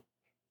too.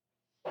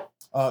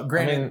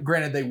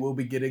 Granted, they will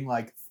be getting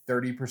like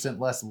 30%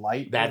 less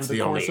light. That's over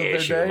the only course of their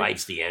issue. day.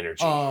 Light's the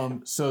energy.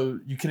 So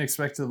you can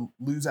expect to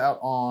lose out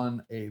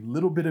on a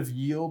little bit of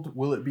yield.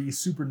 Will it be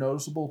super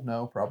noticeable?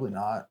 No, probably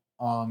not.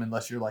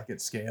 Unless you're like at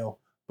scale.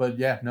 But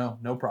yeah,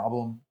 no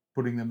problem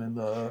putting them in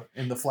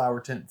the flower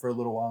tent for a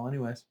little while,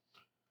 anyways.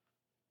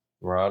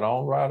 Right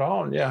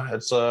on. Yeah,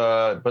 it's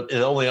but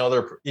the only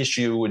other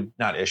issue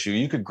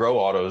you could grow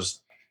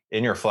autos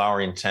in your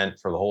flowering tent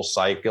for the whole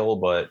cycle,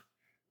 but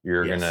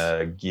you're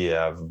gonna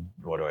give,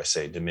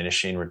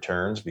 diminishing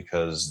returns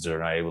because they're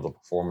not able to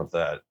perform with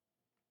that.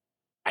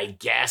 I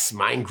guess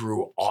mine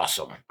grew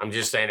awesome. I'm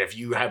just saying, if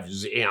you have,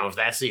 if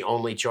that's the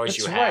only choice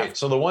you have. Right.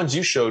 So the ones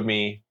you showed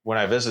me when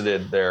I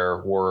visited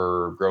there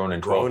were grown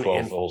in 12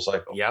 the whole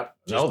cycle. Yep.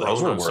 No,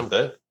 those were worth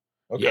it.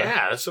 Okay.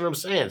 Yeah, that's what I'm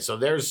saying. So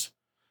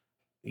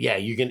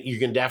you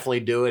can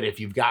definitely do it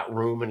if you've got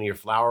room in your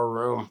flower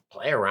room.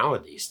 Play around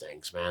with these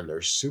things, man.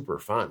 They're super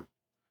fun.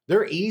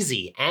 They're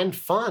easy and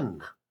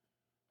fun.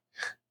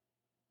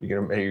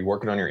 Are you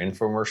working on your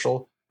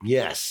infomercial?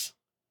 Yes,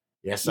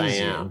 I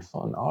am. And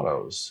fun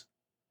autos.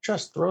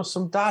 Just throw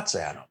some dots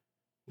at them.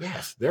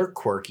 Yes, they're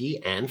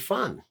quirky and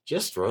fun.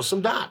 Just throw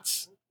some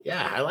dots.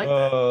 Yeah, I like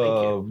that. Thank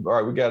you. All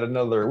right, we got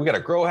a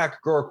grow hacker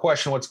grower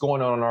question. What's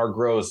going on in our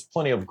grows?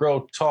 Plenty of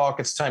grow talk.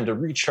 It's time to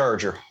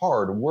recharge your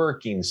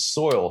hard-working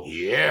soil.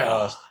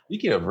 Yeah.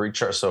 Speaking of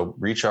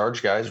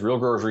recharge, guys, Real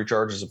Growers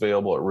Recharge is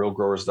available at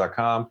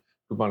realgrowers.com.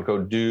 Coupon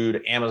code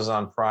DUDE,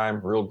 Amazon Prime,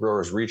 Real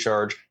Growers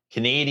Recharge.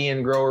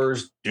 Canadian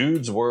growers,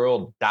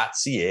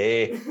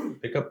 dudesworld.ca.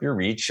 Pick up your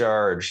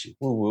recharge.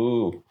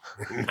 Woo-woo.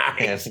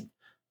 Nice.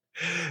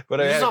 But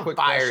You're just on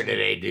fire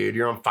today, dude.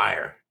 You're on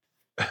fire.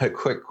 A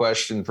quick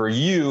question for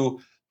you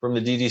from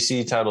the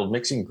DDC titled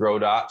Mixing Grow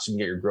Dots. You can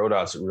get your grow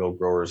dots at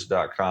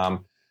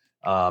realgrowers.com.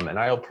 And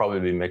I'll probably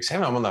be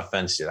mixing. I'm on the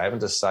fence yet. I haven't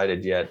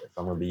decided yet if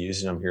I'm going to be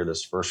using them here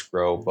this first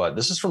grow, but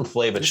this is from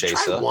Flava Just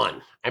try Chasa.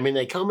 one. I mean,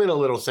 they come in a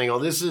little single.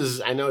 This is,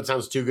 I know it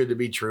sounds too good to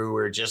be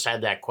true. We just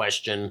had that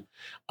question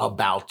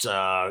about,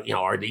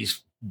 are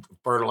these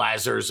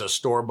fertilizers a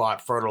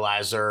store-bought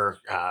fertilizer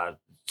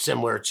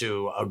similar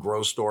to a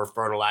grow store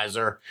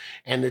fertilizer?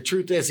 And the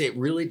truth is, it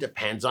really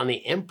depends on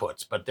the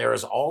inputs. But there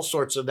is all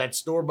sorts of that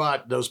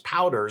store-bought. Those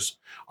powders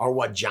are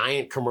what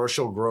giant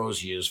commercial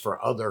grows use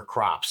for other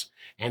crops.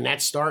 And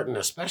that's starting,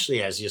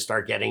 especially as you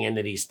start getting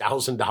into these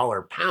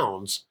 $1,000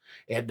 pounds.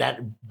 And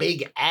that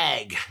big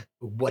ag,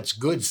 what's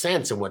good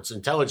sense and what's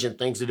intelligent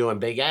things to do in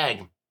big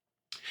ag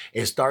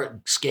is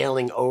start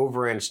scaling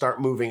over and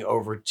start moving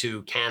over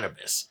to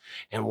cannabis.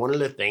 And one of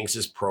the things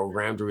is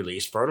programmed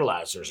release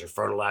fertilizers, or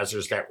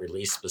fertilizers that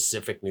release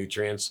specific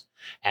nutrients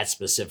at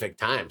specific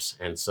times.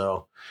 And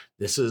so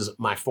this is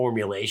my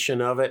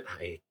formulation of it.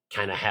 I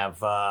kind of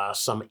have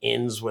some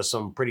ins with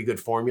some pretty good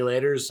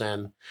formulators,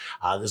 and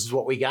this is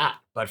what we got.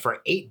 But for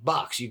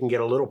 $8, you can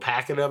get a little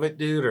packet of it,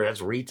 dude, or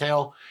that's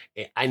retail.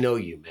 I know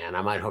you, man.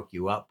 I might hook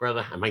you up,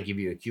 brother. I might give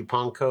you a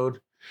coupon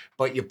code.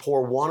 But you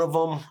pour one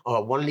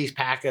of these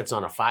packets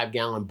on a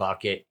 5-gallon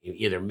bucket. You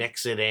either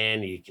mix it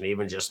in, you can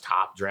even just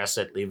top dress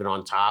it, leave it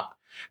on top,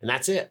 and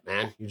that's it,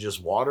 man. You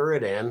just water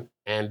it in,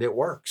 and it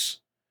works.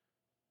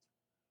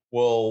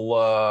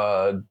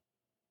 Well,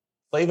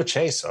 Flava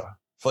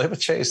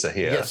Chasa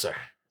here. Yes, sir.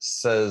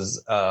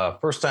 Says,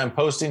 first time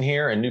posting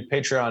here and new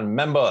Patreon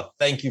member.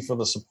 Thank you for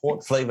the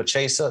support, Flava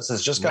Chasa.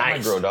 Says, just got my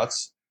grow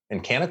dots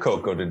and can of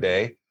cocoa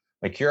today.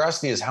 My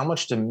curiosity is how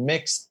much to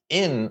mix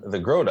in the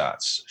grow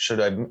dots.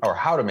 Or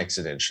how to mix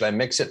it in? Should I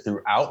mix it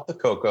throughout the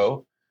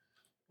cocoa,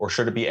 or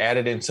should it be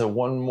added into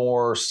one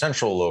more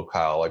central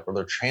locale, like where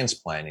they're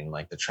transplanting,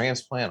 like the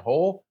transplant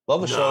hole?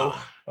 Love the show.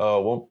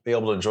 Won't be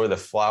able to enjoy the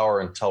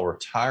flower until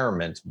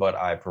retirement, but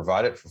I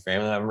provide it for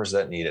family members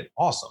that need it.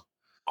 Awesome.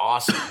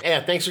 Yeah,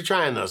 thanks for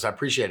trying those. I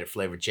appreciate it,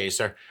 Flavor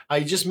Chaser.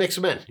 You just mix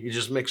them in. You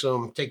just mix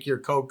them. Take your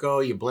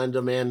cocoa, you blend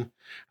them in.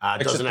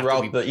 Mix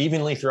it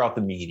evenly throughout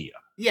the media.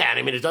 Yeah, and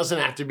I mean, it doesn't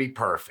have to be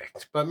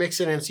perfect, but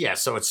mix it in. Yeah,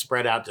 so it's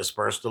spread out,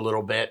 dispersed a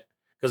little bit,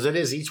 because it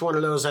is, each one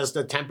of those, as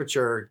the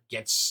temperature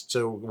gets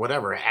to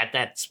whatever, at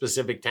that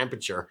specific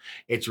temperature,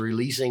 it's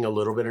releasing a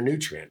little bit of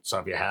nutrient. So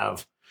if you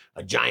have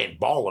a giant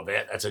ball of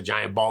it, that's a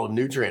giant ball of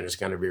nutrient it's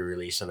going to be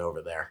releasing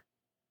over there.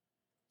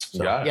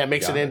 So yeah,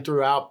 mix it in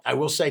throughout. I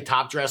will say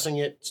top dressing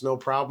it, it's no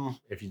problem.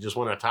 If you just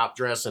want to top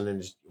dress and then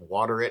just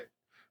water it,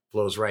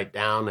 flows right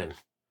down and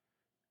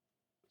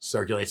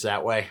circulates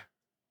that way.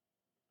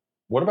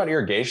 What about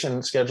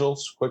irrigation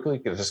schedules?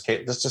 Quickly, this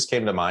just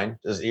came to mind.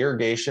 Is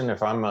irrigation,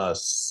 if I'm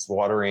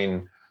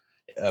watering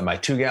my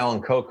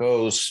 2-gallon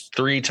cocos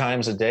 3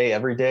 times a day,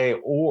 every day,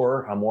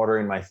 or I'm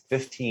watering my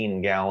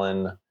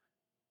 15-gallon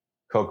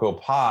cocoa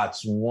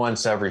pots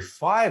once every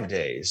 5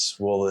 days,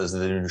 is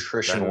the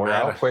nutrition wear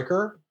out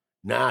quicker?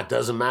 Nah, it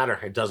doesn't matter.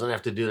 It doesn't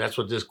have to do. That's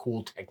what this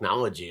cool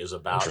technology is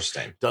about.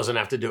 Interesting. Doesn't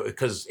have to do it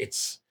because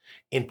it's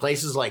in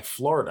places like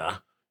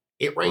Florida.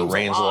 It rains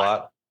a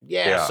lot.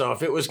 Yeah. So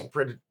if it was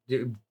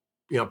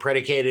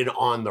predicated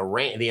on the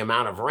rain, the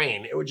amount of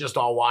rain, it would just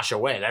all wash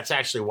away. That's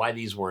actually why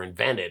these were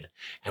invented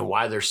and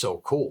why they're so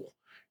cool,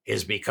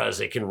 is because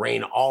it can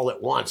rain all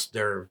at once.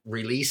 Their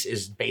release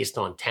is based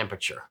on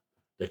temperature.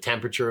 The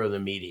temperature of the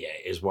media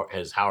is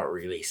how it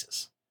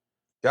releases.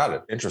 Got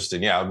it.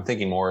 Interesting. Yeah, I'm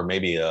thinking more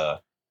maybe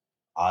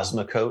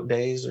Osmocote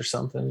days or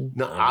something.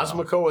 No,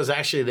 Osmocote was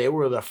actually, they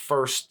were the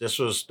first, this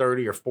was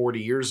 30 or 40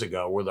 years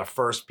ago, were the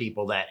first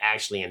people that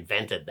actually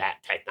invented that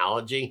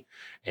technology.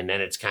 And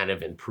then it's kind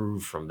of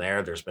improved from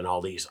there. There's been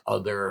all these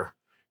other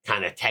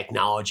kind of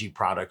technology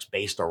products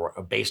based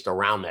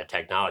around that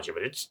technology,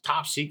 but it's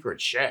top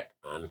secret shit,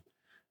 man.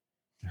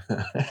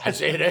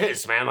 It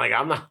is, man. Like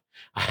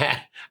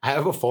I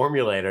have a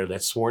formulator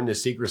that's sworn to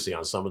secrecy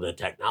on some of the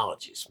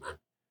technologies, man.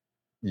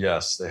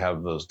 Yes, they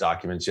have those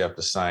documents you have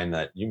to sign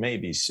that you may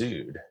be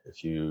sued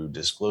if you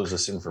disclose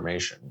this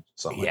information,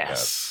 something like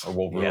that, or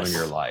will ruin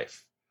your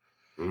life.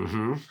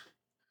 Mm-hmm.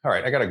 All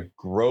right, I got a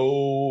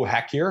grow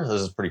hack here.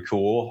 This is pretty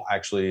cool.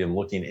 Actually, I'm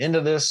looking into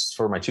this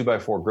for my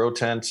 2x4 grow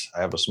tent.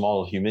 I have a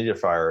small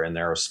humidifier in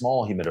there, a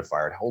small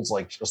humidifier. It holds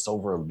like just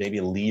over maybe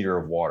a liter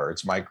of water.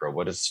 It's micro,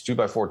 but it's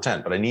 2x4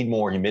 tent. But I need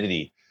more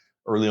humidity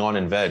early on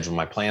in veg when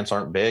my plants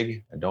aren't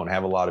big. I don't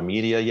have a lot of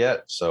media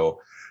yet.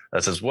 So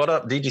that says, what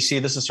up,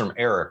 DGC? This is from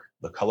Eric,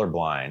 the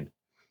colorblind.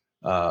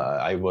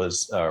 How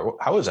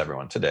is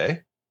everyone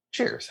today?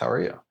 Cheers. How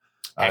are you?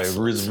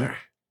 Excellent,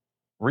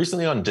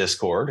 Recently on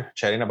Discord,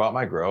 chatting about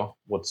my grow.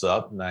 What's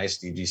up? Nice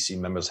DGC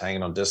members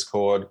hanging on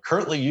Discord.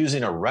 Currently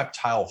using a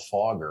reptile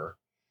fogger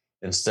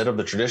instead of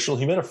the traditional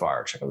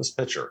humidifier. Check out this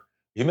picture.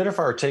 The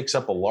humidifier takes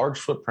up a large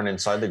footprint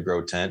inside the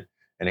grow tent,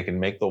 and it can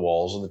make the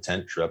walls of the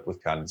tent drip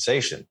with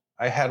condensation.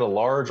 I had a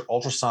large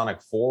ultrasonic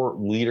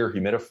 4-liter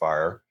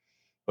humidifier,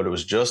 but it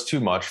was just too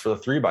much for the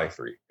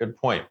 3x3. Good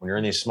point. When you're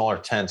in these smaller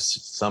tents,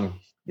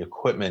 some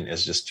equipment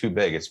is just too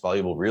big. It's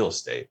valuable real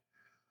estate.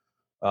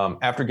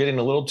 After getting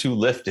a little too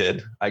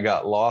lifted, I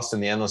got lost in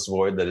the endless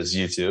void that is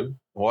YouTube.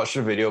 watched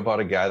a video about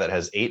a guy that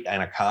has 8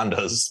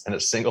 anacondas in a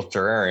single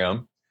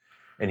terrarium,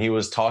 and he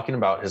was talking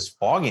about his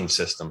fogging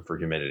system for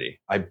humidity.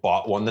 I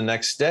bought one the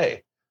next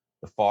day.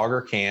 The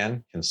fogger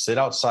can sit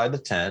outside the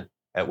tent,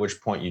 at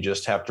which point you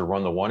just have to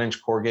run the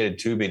 1-inch corrugated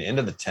tubing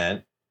into the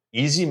tent.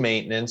 Easy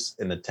maintenance,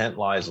 and the tent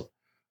lies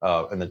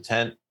in the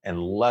tent,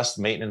 and less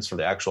maintenance for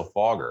the actual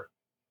fogger.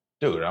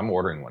 Dude, I'm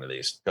ordering one of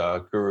these.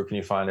 Guru, can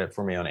you find it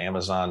for me on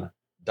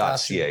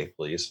Amazon.ca,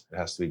 please? It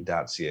has to be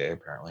 .ca,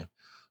 apparently.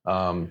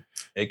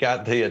 It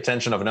got the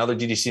attention of another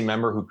DDC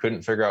member who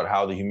couldn't figure out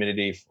how the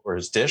humidity for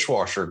his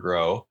dishwasher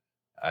grow.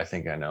 I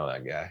think I know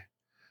that guy.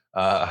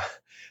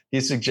 He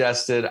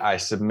suggested I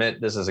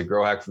submit this as a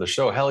grow hack for the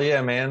show. Hell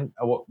yeah, man.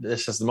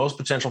 This has the most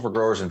potential for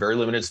growers in very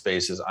limited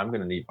spaces. I'm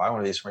going to buy one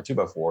of these for my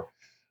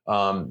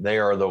 2x4. They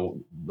are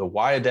the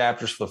Y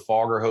adapters for the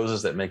fogger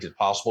hoses that makes it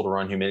possible to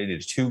run humidity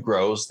to 2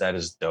 grows. That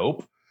is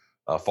dope.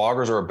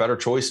 Foggers are a better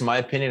choice, in my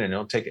opinion, and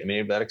don't take any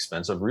of that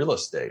expensive real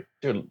estate.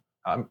 Dude,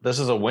 this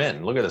is a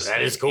win. Look at this.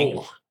 That is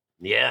cool.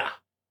 Yeah.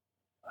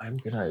 I'm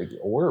going to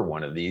order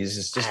one of these.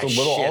 It's just a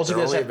little. Shit, they're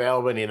only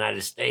available in the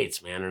United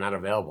States, man. They're not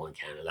available in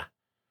Canada.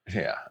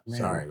 Yeah. Man,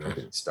 sorry, man. I'm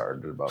getting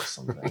started about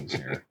some things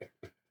here.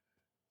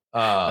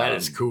 That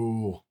is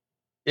cool.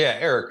 Yeah,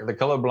 Eric, the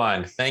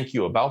colorblind. Thank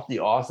you. About the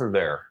author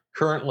there.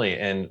 Currently,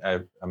 and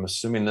I'm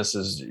assuming this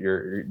is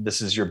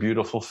your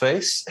beautiful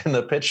face in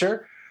the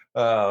picture.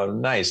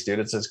 Nice, dude.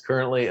 It says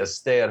currently a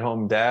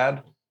stay-at-home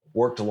dad.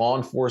 Worked law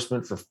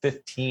enforcement for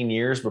 15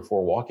 years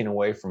before walking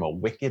away from a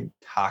wicked,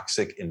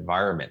 toxic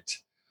environment.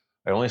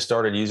 I only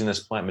started using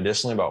this plant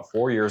medicinally about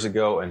 4 years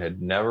ago and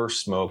had never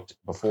smoked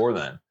before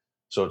then.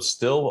 So it's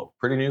still a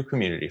pretty new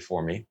community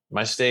for me.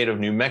 My state of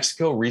New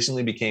Mexico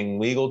recently became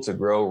legal to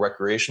grow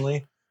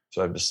recreationally,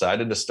 so I've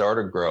decided to start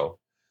a grow.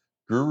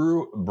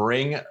 Guru,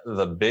 bring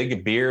the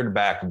big beard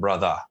back,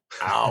 brother.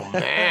 Oh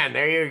man,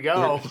 there you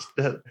go.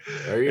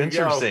 There you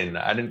Interesting. Go.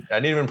 I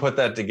didn't even put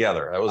that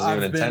together. That wasn't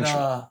even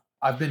intentional.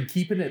 I've been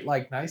keeping it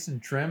like nice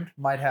and trimmed.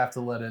 Might have to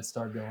let it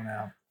start going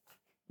out.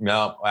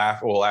 No,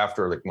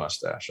 after the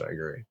mustache, I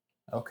agree.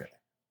 Okay.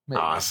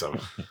 Maybe. Awesome.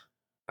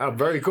 Oh,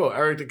 very cool.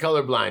 Eric the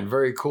Colorblind.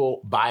 Very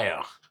cool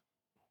bio.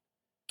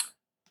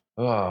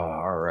 Oh,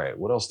 all right.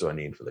 What else do I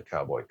need for the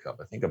Cowboy Cup?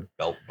 I think a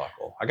belt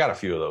buckle. I got a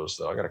few of those,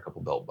 though. I got a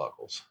couple belt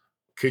buckles.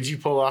 Could you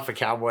pull off a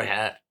cowboy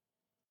hat?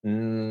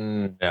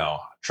 No.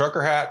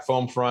 Trucker hat,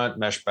 foam front,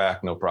 mesh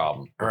back, no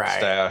problem. Right.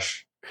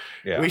 Stash.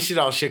 Yeah. We should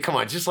all shit. Come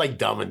on, just like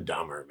Dumb and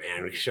Dumber,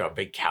 man. We should show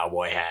big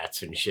cowboy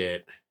hats and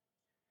shit.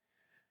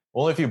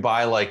 Only if you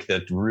buy like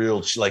the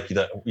real,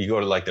 you go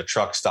to like the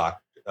truck stock,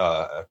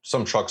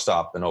 some truck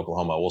stop in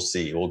Oklahoma. We'll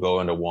see. We'll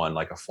go into one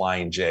like a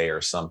Flying J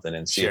or something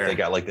and see if they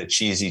got like the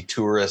cheesy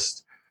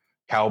tourist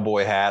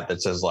cowboy hat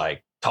that says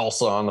like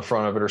Tulsa on the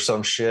front of it or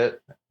some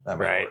shit.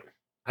 Right.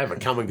 I have a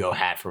come and go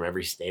hat from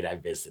every state I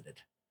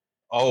visited.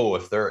 Oh,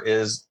 if there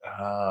is,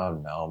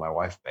 oh no, my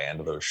wife banned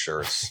those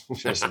shirts.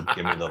 She doesn't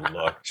give me the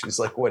look. She's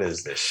like, what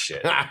is this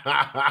shit?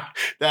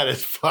 That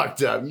is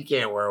fucked up. You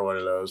can't wear one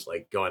of those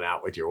like going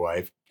out with your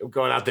wife,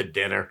 going out to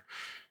dinner.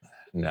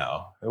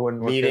 No, it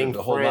wouldn't work Meeting good.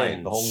 The whole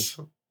night.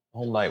 The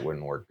whole night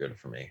wouldn't work good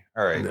for me.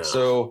 All right. No.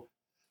 So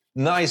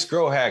nice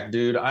grow hack,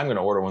 dude. I'm going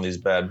to order one of these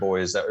bad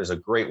boys. That is a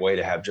great way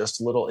to have just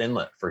a little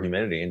inlet for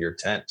humidity in your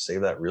tent.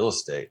 Save that real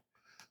estate.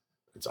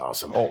 It's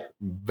awesome. Oh,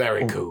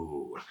 very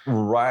cool.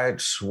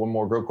 Right. One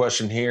more grow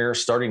question here.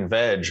 Starting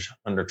veg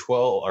under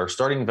 12 or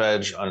starting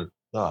veg on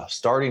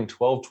starting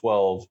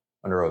 12-12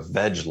 under a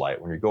veg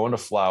light when you're going to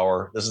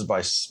flower. This is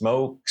by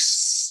Smoke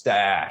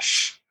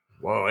Stash.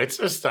 Whoa, it's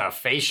just a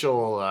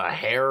facial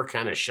hair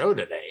kind of show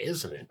today,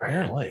 isn't it?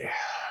 Apparently.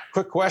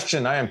 Quick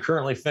question. I am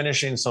currently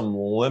finishing some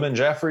Lemon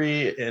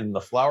Jeffrey in the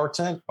flower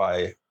tent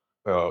by,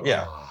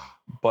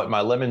 but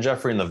my Lemon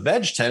Jeffrey in the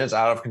veg tent is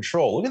out of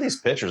control. Look at these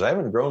pictures. I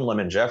haven't grown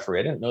Lemon Jeffrey.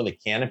 I didn't know the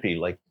canopy,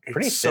 like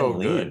pretty it's thin so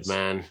leaves. Good,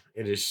 man.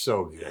 It is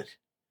so good.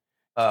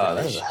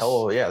 That is a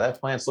hell of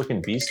that plant's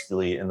looking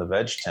beastly in the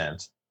veg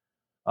tent.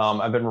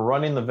 I've been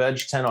running the veg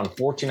tent on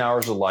 14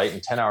 hours of light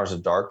and 10 hours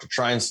of dark to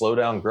try and slow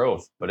down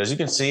growth. But as you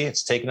can see,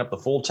 it's taking up the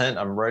full tent.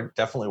 I'm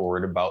definitely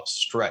worried about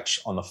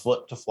stretch on the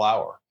flip to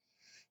flower.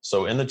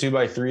 So in the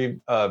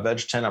 2x3 veg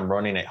tent, I'm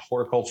running a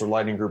Horticulture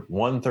Lighting Group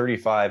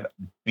 135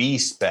 B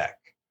spec.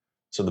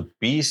 So the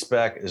B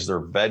spec is their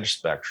veg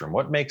spectrum.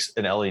 What makes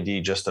an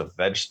LED just a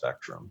veg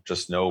spectrum?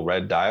 Just no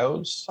red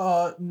diodes?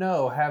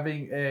 No,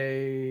 having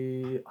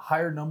a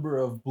higher number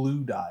of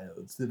blue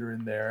diodes that are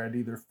in there at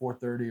either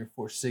 430 or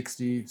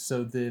 460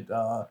 so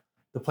that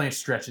the plant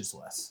stretches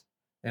less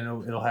and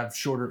it'll have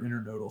shorter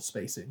internodal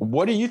spacing.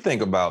 What do you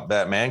think about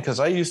that, man?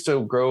 Because I used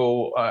to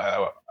grow,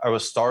 I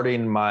was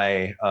starting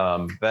my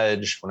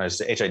veg when I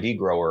was a HID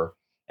grower.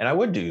 And I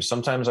would do.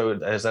 Sometimes I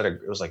would.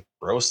 It was like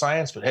grow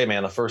science. But hey,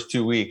 man, the first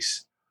 2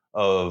 weeks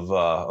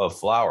of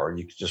flower,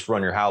 you could just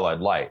run your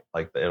halide light.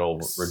 Like it'll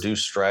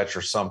reduce stretch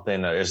or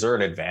something. Is there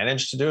an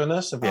advantage to doing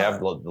this if you have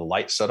the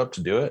light set up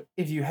to do it?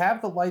 If you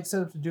have the light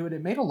set up to do it,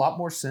 it made a lot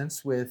more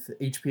sense with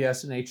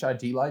HPS and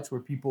HID lights, where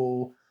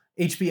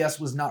HPS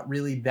was not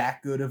really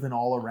that good of an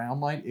all-around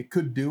light. It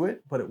could do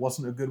it, but it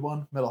wasn't a good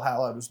one. Metal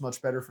halide was much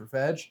better for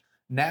veg.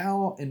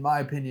 Now, in my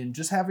opinion,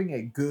 just having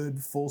a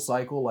good full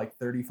cycle, like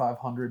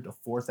 3,500 to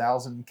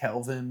 4,000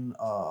 Kelvin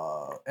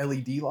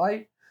LED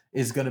light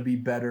is going to be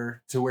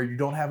better, to where you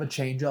don't have a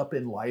change up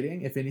in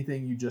lighting. If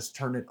anything, you just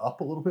turn it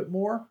up a little bit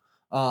more,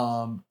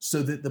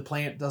 so that the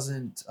plant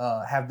doesn't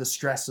have the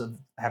stress of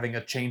having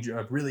a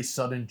really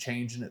sudden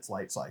change in its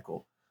light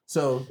cycle.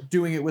 So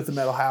doing it with the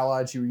metal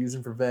halides you were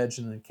using for veg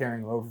and then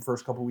carrying over the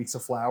first couple of weeks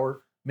of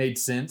flower made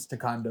sense to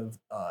kind of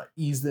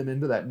ease them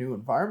into that new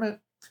environment.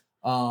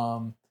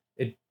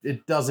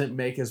 It doesn't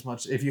make as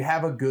much. If you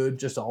have a good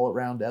just all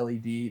around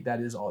LED, that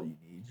is all you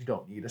need. You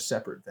don't need a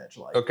separate veg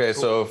light. Okay,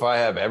 so if I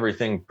have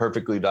everything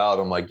perfectly dialed,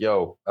 I'm like,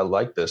 yo, I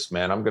like this,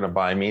 man. I'm gonna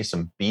buy me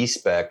some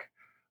B-spec,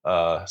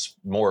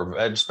 more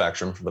veg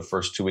spectrum for the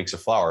first 2 weeks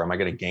of flower. Am I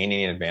gonna gain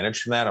any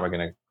advantage from that? Am I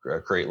gonna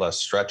create less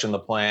stretch in the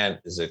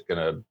plant? Is it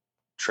gonna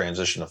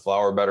transition to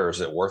flower better? Is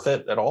it worth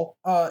it at all?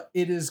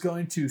 It is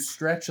going to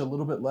stretch a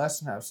little bit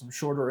less and have some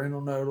shorter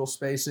internodal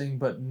spacing,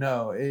 but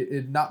no,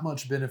 it not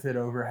much benefit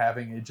over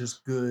having a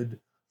just good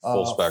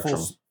Full spectrum.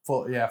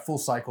 full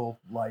cycle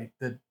light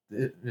that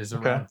it is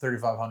around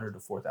 3,500 to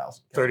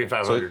 4,000.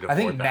 3,500 to 4,000. I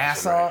think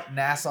right?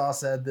 NASA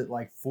said that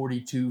like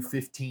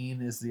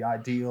 4215 is the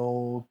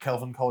ideal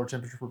Kelvin color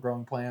temperature for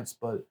growing plants,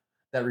 but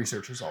that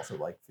research is also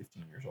like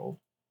 15 years old.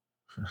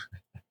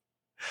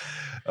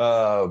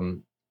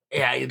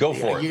 Yeah, Go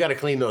for it. You got to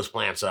clean those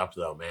plants up,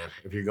 though, man.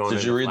 If you're going,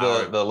 Did you read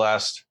the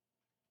last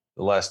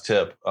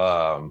tip?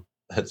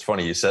 It's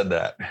funny you said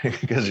that,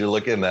 because you're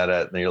looking at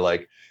it and you're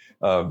like,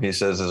 he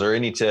says, "Is there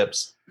any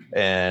tips?"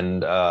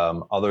 And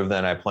other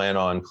than I plan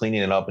on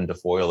cleaning it up and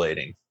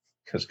defoliating,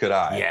 because could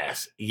I?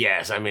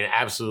 Yes. I mean,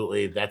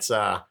 absolutely. That's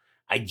I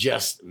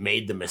just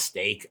made the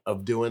mistake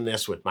of doing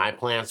this with my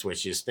plants,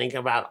 which is think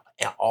about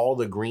all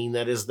the green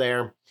that is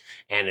there,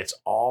 and it's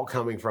all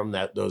coming from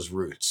those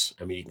roots.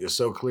 I mean, you can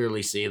so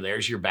clearly see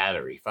there's your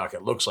battery. Fuck,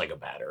 it looks like a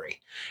battery,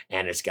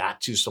 and it's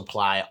got to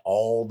supply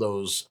all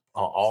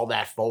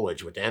that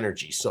foliage with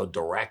energy. So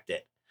direct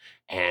it,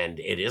 and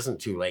it isn't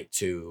too late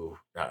to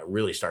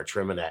really start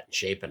trimming that and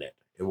shaping it.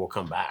 It will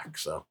come back.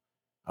 So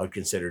I would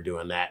consider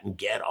doing that and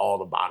get all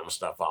the bottom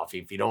stuff off.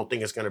 If you don't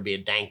think it's going to be a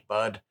dank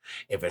bud,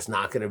 if it's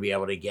not going to be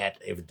able to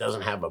if it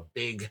doesn't have a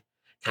big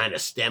kind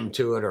of stem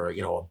to it, or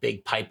a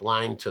big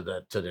pipeline to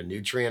the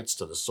nutrients,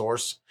 to the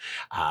source,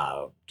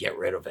 get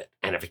rid of it.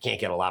 And if it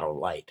can't get a lot of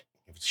light,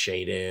 if it's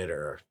shaded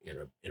or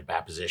in a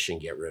bad position,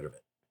 get rid of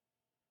it.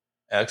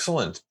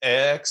 Excellent.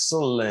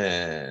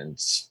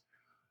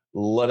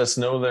 Let us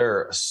know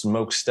their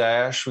smoke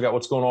stash. We got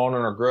what's going on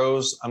in our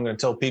grows. I'm going to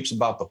tell peeps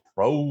about the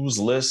pros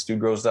list,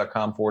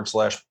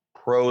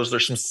 dudegrows.com/pros.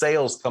 There's some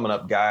sales coming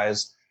up,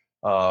 guys,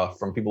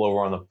 from people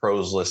over on the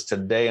pros list.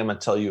 Today, I'm going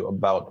to tell you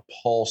about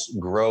Pulse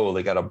Grow.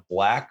 They got a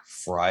Black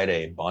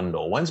Friday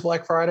bundle. When's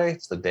Black Friday?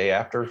 It's the day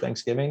after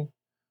Thanksgiving.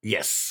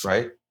 Yes.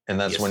 Right? And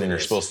that's when you're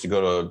supposed to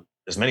go to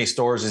as many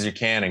stores as you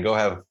can and go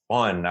have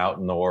fun out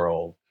in the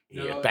world.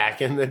 Yeah,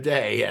 back in the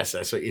day, yes,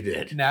 that's what you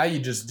did. Now you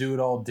just do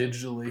it all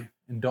digitally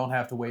and don't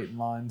have to wait in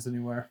lines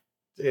anywhere.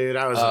 Dude,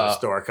 I was in the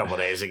store a couple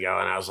days ago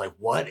and I was like,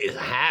 what is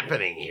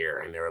happening here?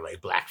 And they were like,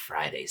 Black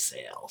Friday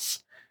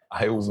sales.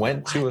 I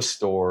went to a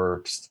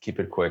store, just to keep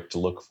it quick, to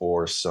look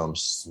for some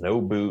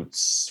snow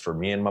boots for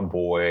me and my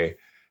boy.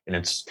 And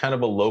it's kind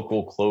of a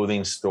local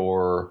clothing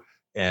store.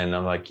 And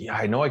I'm like, yeah,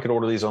 I know I could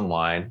order these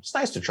online. It's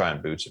nice to try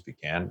on boots if you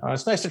can.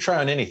 It's nice to try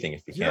on anything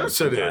if you can.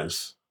 Yes, it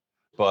is.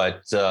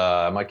 But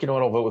I'm like, you know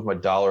what? I'll vote with my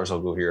dollars.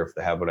 I'll go here if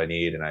they have what I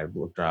need. And I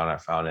looked around, I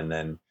found, and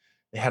then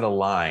they had a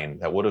line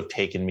that would have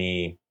taken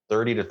me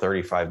 30 to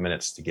 35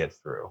 minutes to get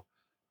through.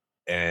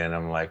 And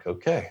I'm like,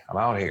 okay, I'm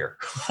out here.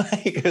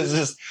 Because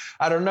just,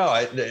 I don't know.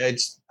 I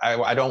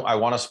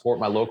want to support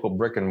my local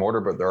brick and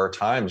mortar, but there are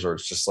times where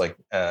it's just like,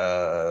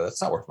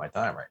 it's not worth my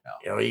time right now.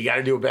 You got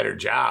to do a better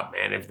job,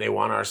 man. If they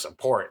want our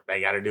support,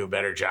 they got to do a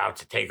better job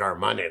to take our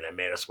money than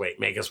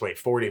make us wait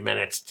 40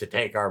 minutes to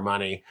take our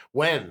money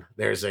when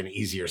there's an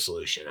easier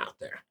solution out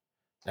there.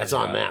 That's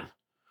on them.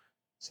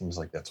 Seems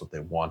like that's what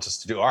they want us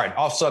to do. All right,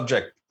 off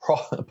subject,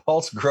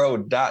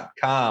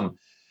 pulsegrow.com.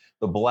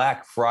 The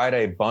Black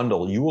Friday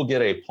bundle. You will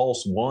get a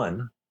Pulse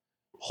 1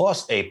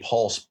 plus a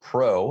Pulse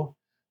Pro.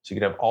 So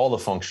you can have all the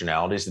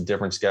functionalities. The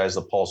difference, guys,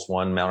 the Pulse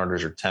 1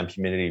 monitors your temp,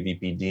 humidity,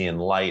 VPD, and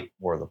light,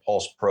 where the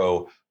Pulse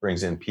Pro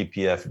brings in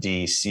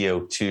PPFD,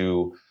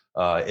 CO2.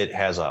 It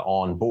has an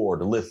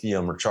onboard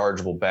lithium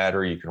rechargeable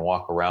battery. You can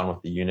walk around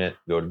with the unit,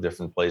 go to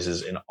different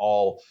places, and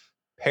all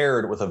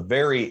paired with a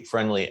very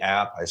friendly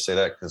app. I say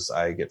that because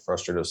I get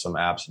frustrated with some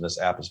apps, and this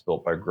app is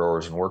built by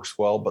growers and works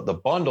well. But the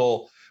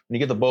bundle, when you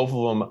get the both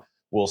of them,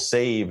 will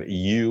save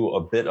you a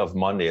bit of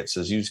money. It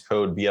says use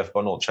code BF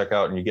Bundle at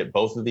checkout, and you get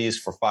both of these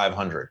for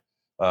 $500,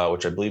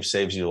 which I believe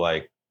saves you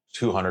like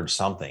 200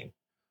 something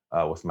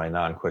with my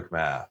non-quick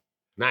math.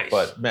 Nice.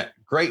 But man,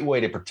 great way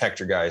to protect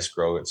your guys'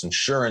 grow. It's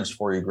insurance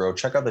for you grow.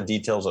 Check out the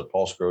details at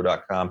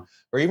pulsegrow.com.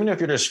 Or even if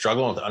you're just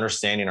struggling with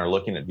understanding or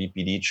looking at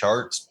VPD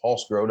charts,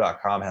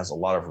 pulsegrow.com has a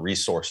lot of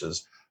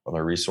resources on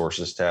their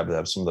resources tab. They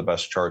have some of the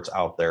best charts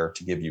out there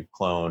to give you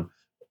clone,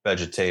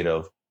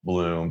 vegetative,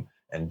 bloom,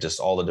 and just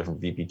all the different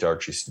VP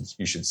charts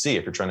you should see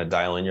if you're trying to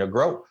dial in your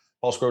grow.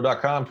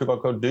 PulseGrow.com, coupon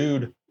code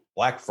DUDE,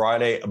 Black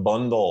Friday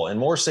bundle. And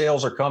more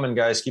sales are coming,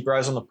 guys. Keep your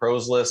eyes on the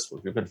pros list.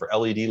 We're looking for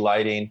LED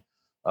lighting.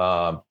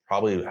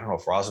 Probably, I don't know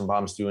if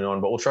Rosenbaum's doing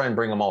one, but we'll try and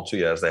bring them all to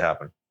you as they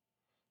happen.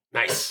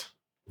 Nice.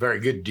 Very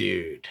good,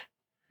 dude.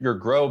 Your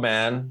grow,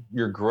 man.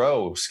 Your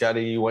grow.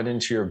 Scotty, you went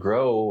into your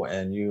grow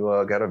and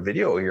you got a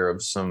video here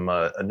of some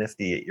a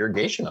nifty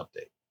irrigation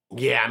update.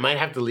 Yeah, I might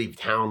have to leave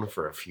town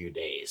for a few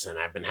days, and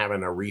I've been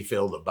having to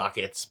refill the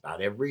buckets about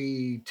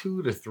every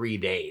 2 to 3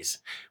 days.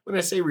 When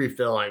I say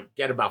refill, I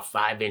get about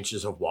 5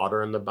 inches of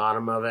water in the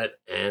bottom of it,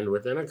 and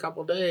within a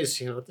couple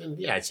days,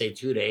 I'd say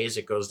 2 days,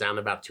 it goes down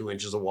to about 2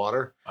 inches of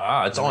water.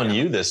 It's on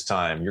you this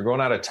time. You're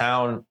going out of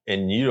town,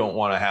 and you don't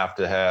want to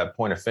have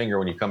point a finger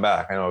when you come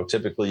back. I know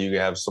typically you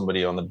have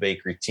somebody on the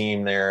bakery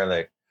team there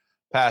that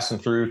passing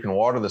through can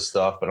water the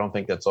stuff, but I don't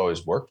think that's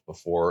always worked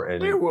before. And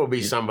there will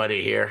be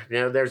somebody here.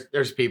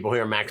 There's people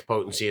here. Max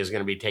Potency is going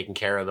to be taking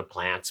care of the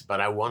plants,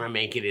 but I want to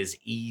make it as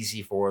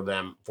easy for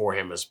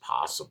him as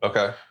possible.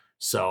 Okay.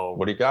 So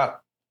what do you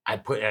got?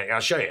 I'll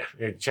show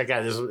you. Check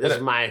out this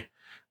is my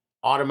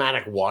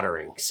automatic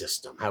watering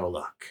system. Have a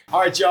look.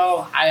 All right,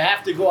 y'all. I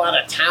have to go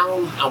out of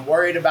town. I'm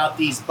worried about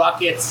these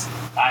buckets.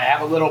 I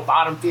have a little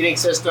bottom feeding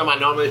system. I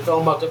normally fill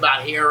them up to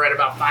about here at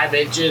about 5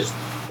 inches.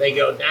 They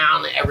go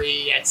down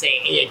every, I'd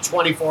say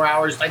 24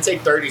 hours. I'd say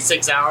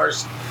 36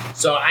 hours.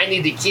 So I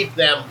need to keep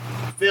them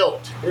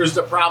filled. Here's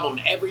the problem.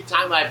 Every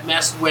time I've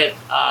messed with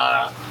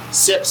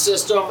SIP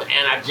system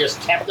and I've just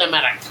kept them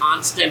at a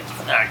constant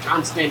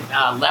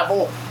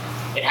level,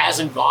 it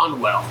hasn't gone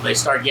well. They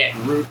start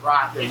getting root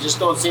rot. They just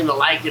don't seem to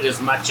like it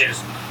as much as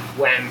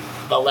when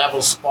the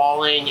level's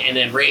falling and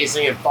then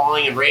raising and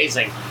falling and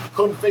raising.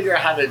 Couldn't figure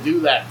out how to do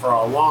that for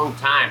a long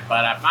time,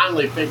 but I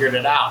finally figured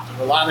it out.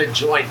 A lot of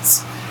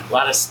joints, a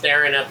lot of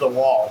staring at the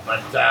wall.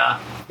 But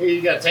here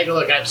you go. Take a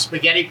look. I've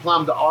spaghetti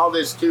plumbed all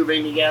this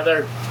tubing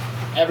together.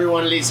 Every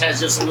one of these has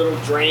just a little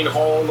drain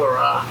hole or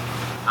a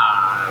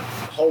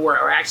hole where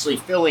we're actually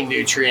filling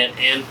nutrient,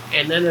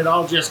 and then it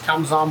all just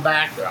comes on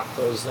back. I'll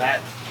close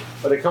that.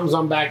 But it comes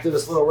on back to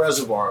this little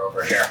reservoir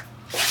over here.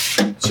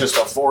 It's just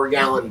a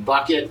 4-gallon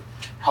bucket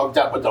hooked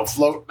up with a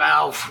float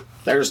valve.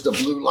 There's the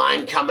blue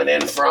line coming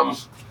in from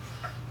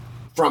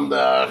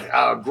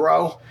the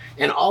grow.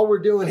 And all we're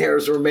doing here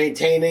is we're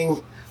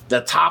maintaining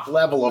the top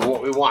level of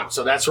what we want.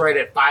 So that's right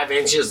at 5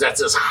 inches.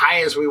 That's as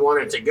high as we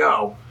want it to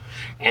go.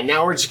 And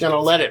now we're just going to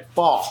let it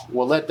fall.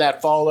 We'll let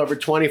that fall over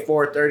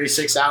 24,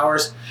 36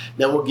 hours.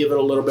 Then we'll give it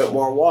a little bit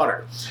more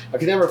water. I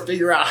could never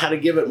figure out how to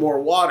give it more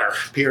water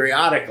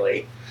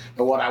periodically.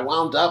 And what I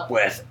wound up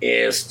with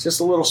is just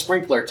a little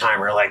sprinkler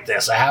timer like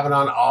this. I have it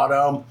on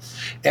auto.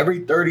 Every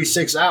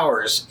 36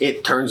 hours,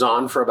 it turns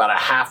on for about a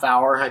half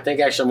hour. I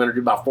think actually I'm going to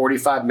do about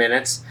 45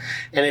 minutes.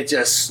 And it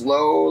just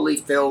slowly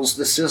fills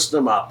the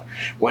system up.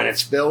 When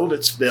it's filled,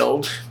 it's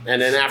filled.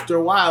 And then after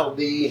a while,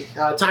 the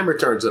timer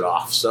turns it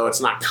off. So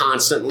it's not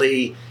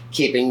constantly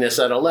keeping this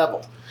at a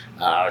level.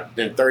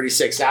 In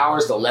 36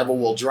 hours, the level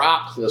will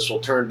drop. This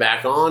will turn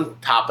back on,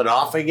 top it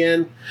off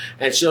again,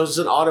 and it shows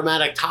an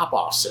automatic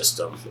top-off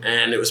system.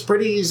 And it was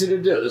pretty easy to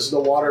do. This is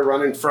the water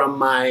running from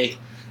my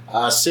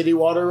city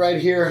water right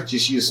here.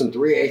 Just used some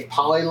 3/8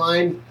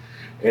 polyline,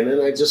 and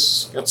then I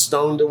just got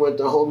stoned and went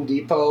to Home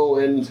Depot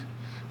and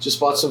just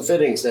bought some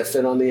fittings that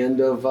fit on the end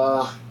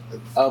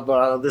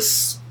of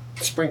this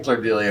sprinkler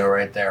dealio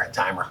right there,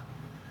 timer.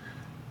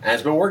 And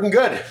it's been working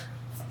good.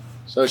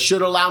 So it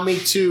should allow me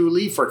to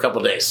leave for a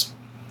couple days.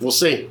 We'll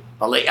see.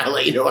 I'll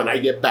let you know when I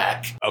get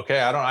back. Okay,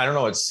 I don't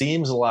know. It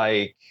seems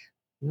like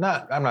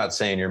I'm not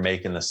saying you're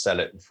making the set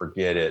it and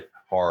forget it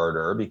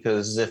harder,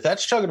 because if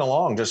that's chugging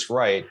along just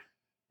right,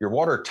 your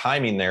water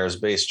timing there is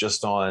based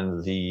just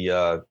on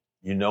the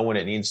when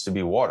it needs to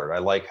be watered. I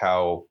like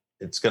how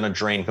it's going to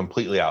drain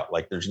completely out.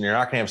 Like you're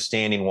not going to have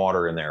standing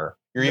water in there.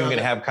 You're even going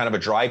to have kind of a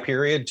dry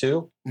period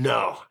too?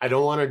 No, I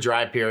don't want a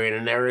dry period.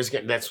 And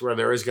that's where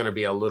there is going to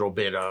be a little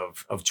bit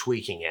of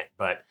tweaking it.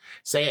 But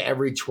say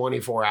every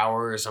 24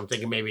 hours, I'm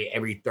thinking maybe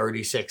every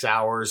 36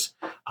 hours,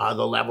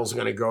 the level's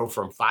going to go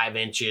from 5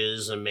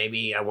 inches, and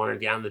maybe I want it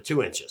down to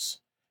 2 inches.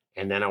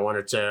 And then I want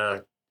it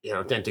to,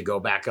 then to go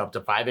back up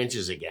to 5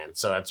 inches again.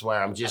 So that's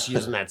why I'm just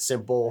using that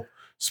simple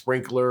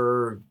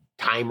sprinkler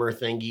timer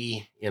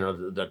thingy,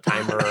 the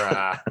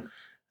timer,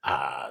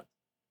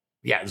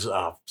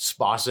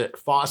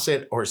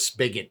 faucet or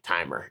spigot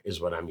timer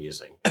is what I'm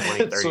using.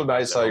 It's so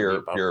nice how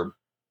your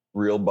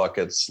real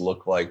buckets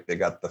look like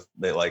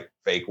they like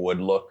fake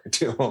wood look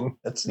to them.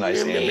 That's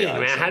nice.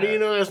 Man, how do you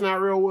know that's not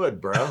real wood,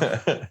 bro?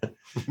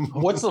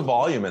 What's the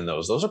volume in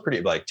those? Those are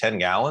pretty, like 10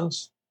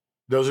 gallons.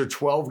 Those are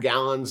 12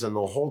 gallons, and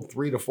they'll hold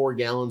 3 to 4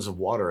 gallons of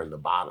water in the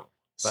bottom.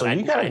 So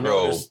you got to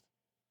grow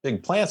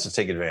big plants to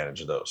take advantage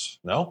of those.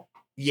 No?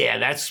 Yeah,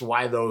 that's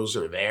why those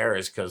are there,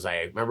 is because I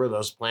remember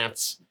those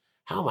plants.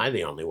 How am I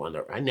the only one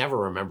I never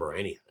remember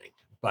anything?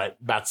 But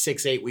about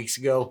 6-8 weeks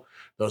ago,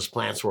 those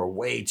plants were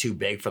way too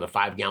big for the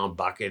 5-gallon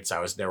buckets.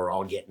 They were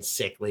all getting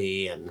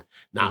sickly and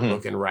not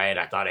looking right.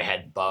 I thought I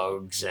had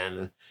bugs,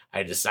 and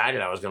I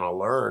decided I was going to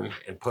learn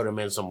and put them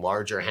in some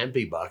larger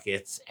hempy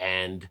buckets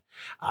and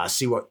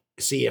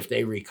see if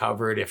they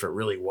recovered, if it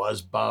really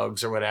was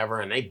bugs or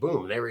whatever. And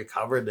they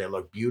recovered. They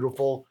look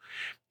beautiful.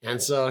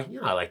 And so,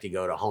 I like to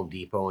go to Home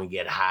Depot and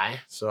get high.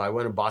 So I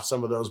went and bought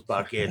some of those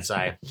buckets.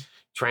 I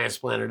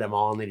transplanted them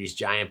all into these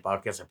giant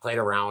buckets. I played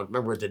around,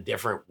 remember, with the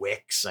different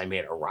wicks. I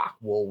made a rock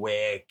wool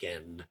wick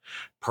and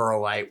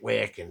perlite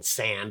wick and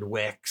sand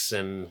wicks.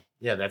 And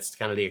yeah, that's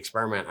kind of the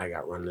experiment I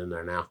got running in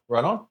there now.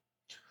 Right on.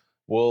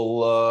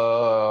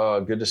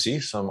 Well, good to see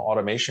some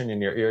automation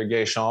in your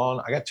irrigation.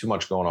 I got too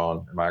much going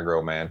on in my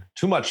grow, man.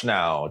 Too much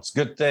now. It's a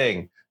good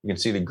thing. You can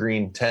see the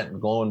green tent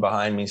glowing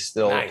behind me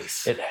still.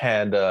 Nice. It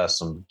had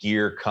some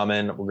gear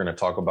coming. We're going to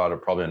talk about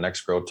it probably in the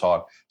next Grow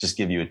Talk. Just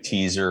give you a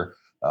teaser.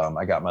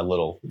 I got my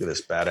look at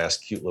this badass,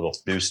 cute little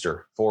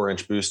booster,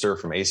 4-inch booster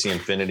from AC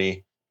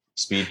Infinity.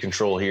 Speed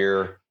control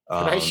here.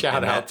 Can I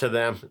shout out to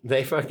them?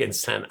 They fucking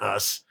sent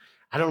us,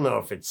 I don't know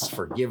if it's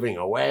for giving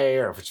away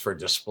or if it's for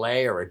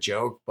display or a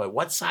joke, but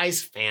what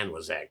size fan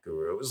was that,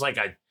 Guru? It was like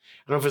I don't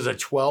know if it was a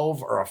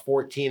 12 or a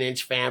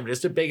 14-inch fan, but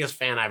it's the biggest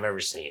fan I've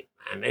ever seen.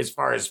 And as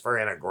far as for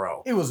in a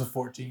grow, It was a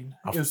 14.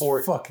 It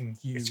was fucking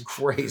huge. it's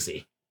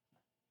crazy.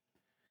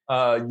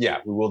 Yeah,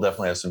 we will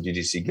definitely have some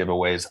DGC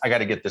giveaways. I got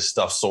to get this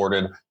stuff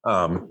sorted.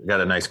 Got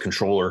a nice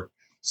controller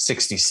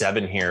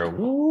 67 here,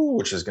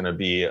 which is going to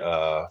be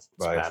my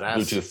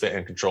Bluetooth fit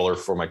and controller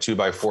for my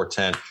 2x4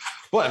 tent.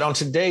 But on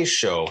today's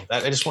show,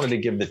 I just wanted to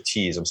give the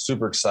tease. I'm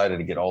super excited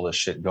to get all this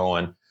shit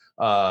going.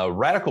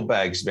 Radical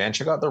bags, man.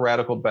 Check out the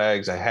Radical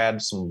bags. I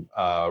had some,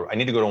 I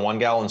need to go to 1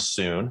 gallon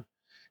soon.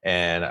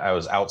 And I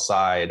was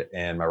outside,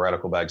 and my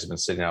Radical bags have been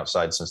sitting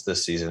outside since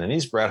this season. And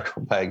these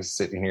Radical bags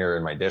sitting here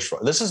in my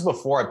dishwasher. This is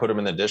before I put them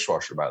in the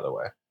dishwasher, by the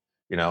way.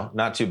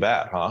 Not too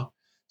bad, huh?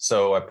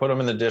 So I put them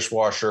in the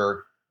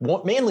dishwasher,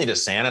 mainly to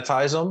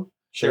sanitize them.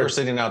 Sure. They were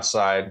sitting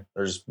outside.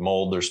 There's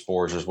mold, there's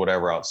spores, there's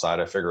whatever outside.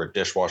 I figure a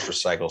dishwasher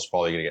cycle is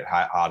probably going to get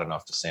hot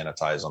enough to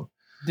sanitize them.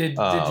 Did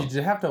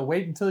you have to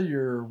wait until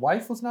your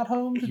wife was not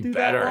home to do that? You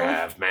better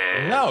have,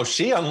 man. No,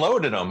 she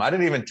unloaded them. I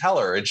didn't even tell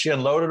her, and she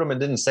unloaded them and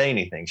didn't say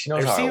anything. She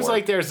knows how it seems works.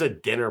 like there's a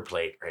dinner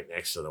plate right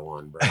next to the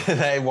one, bro.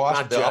 They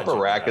washed the upper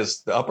rack.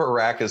 The upper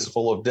rack is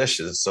full of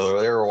dishes,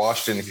 so they were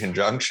washed in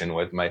conjunction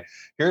with my.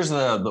 Here's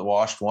the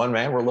washed one,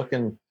 man. We're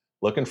looking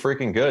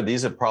freaking good.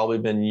 These have probably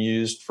been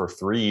used for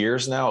 3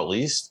 years now, at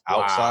least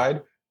outside.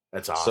 Wow.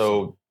 That's awesome.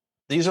 So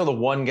these are the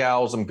 1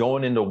 gals. I'm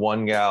going into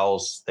 1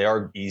 gals. They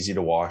are easy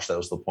to wash. That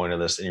was the point of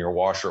this. In your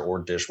washer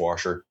or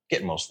dishwasher,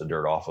 get most of the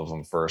dirt off of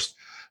them first.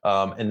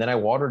 And then I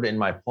watered in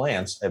my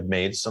plants. I've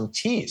made some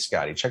tea,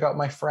 Scotty. Check out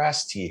my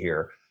Frass tea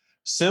here.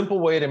 Simple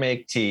way to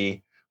make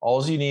tea.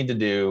 All you need to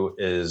do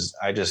is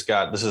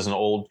this is an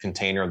old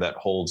container that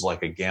holds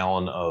like a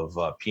gallon of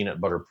peanut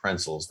butter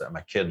pretzels that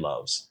my kid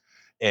loves.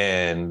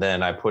 And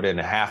then I put in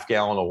a 1/2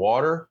 gallon of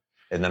water.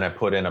 And then I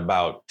put in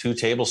about 2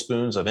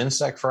 tablespoons of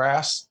insect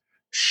frass,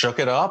 shook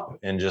it up,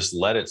 and just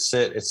let it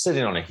sit. It's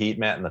sitting on a heat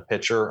mat in the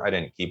pitcher. I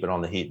didn't keep it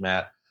on the heat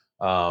mat.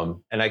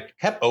 And I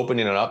kept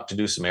opening it up to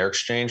do some air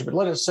exchange, but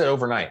let it sit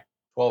overnight,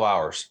 12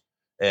 hours.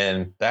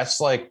 And that's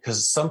like,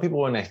 because some people,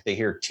 when they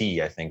hear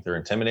tea, I think they're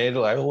intimidated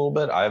a little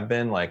bit. I've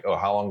been like, oh,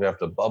 how long do I have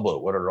to bubble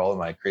it? What are all of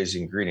my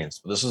crazy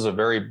ingredients? But this is a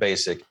very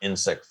basic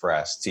insect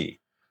frass tea.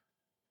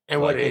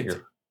 And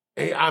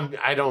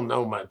I don't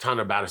know a ton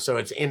about it.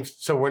 So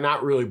so we're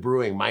not really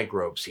brewing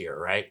microbes here,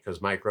 right?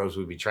 Because microbes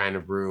would be trying to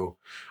brew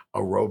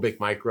aerobic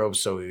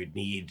microbes, so we would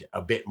need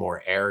a bit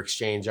more air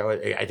exchange.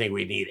 I think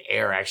we need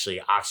air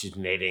actually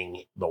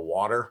oxygenating the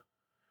water.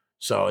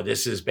 So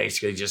this is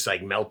basically just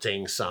like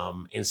melting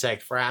some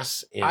insect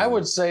frass. I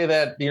would say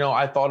that,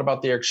 I thought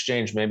about the air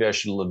exchange. Maybe I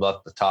should have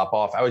left the top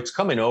off. I was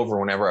coming over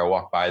whenever I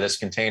walked by this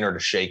container to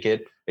shake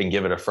it and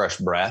give it a fresh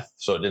breath.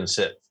 So it didn't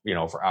sit,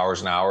 for hours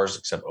and hours,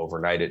 except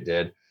overnight it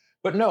did.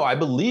 But no, I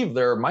believe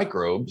there are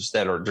microbes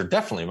they're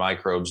definitely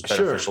microbes,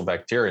 beneficial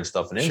bacteria and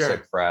stuff in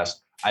insect frass.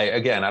 I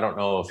don't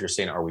know if you're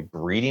saying, are we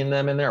breeding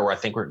them in there? Or I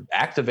think we're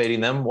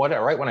activating them.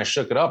 Right when I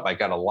shook it up, I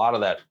got a lot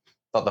of that.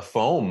 Thought the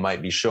foam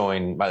might be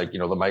showing,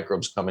 the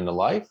microbes coming to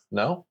life.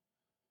 No,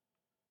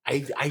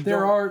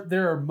 there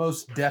are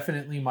most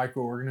definitely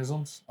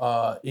microorganisms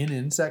in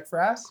insect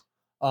frass,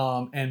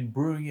 and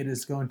brewing it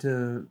is going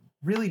to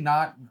really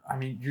not. I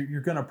mean,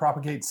 you're going to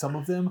propagate some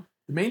of them.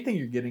 The main thing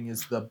you're getting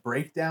is the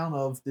breakdown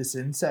of this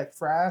insect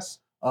frass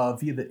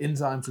via the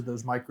enzymes that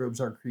those microbes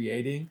are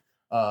creating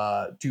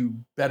to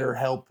better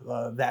help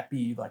that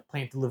be like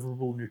plant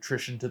deliverable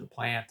nutrition to the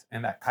plant,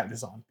 and that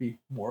chitosan be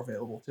more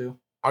available too.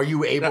 Are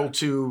you able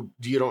to,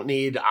 you don't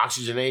need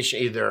oxygenation,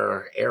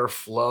 either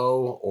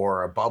airflow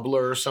or a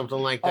bubbler or something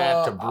like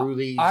that to brew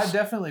these? I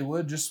definitely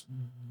would, just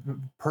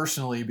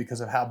personally, because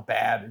of how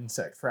bad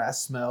insect frass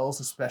smells,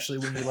 especially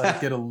when you let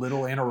it get a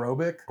little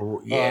anaerobic.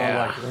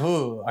 Yeah.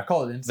 I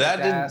call it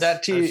insect ass.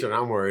 That's what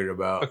I'm worried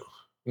about.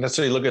 Let's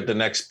say you look at the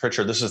next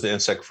picture. This is the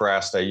insect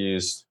frass I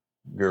used,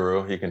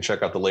 Guru. You can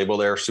check out the label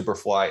there,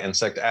 Superfly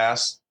Insect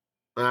Ass.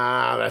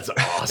 Ah, that's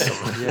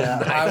awesome. Yeah,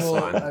 Nice I will.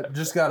 one. I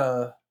just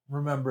gotta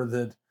remember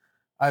that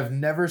I've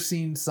never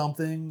seen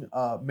something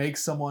make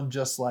someone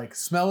just like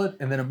smell it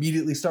and then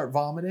immediately start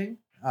vomiting.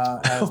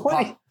 As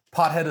What?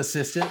 pothead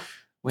assistant,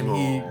 when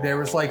there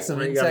was like some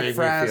You gotta insect make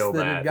me frass feel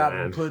that bad, had gotten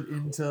man. put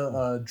into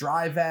a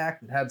dry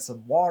vac that had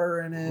some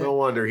water in it. No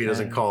wonder he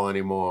doesn't And- call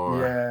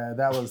anymore. Yeah,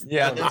 that was.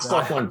 Yeah, that that was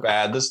stuff bad. went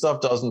bad. This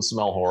stuff doesn't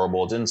smell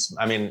horrible. It didn't.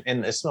 I mean,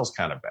 and it smells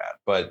kind of bad,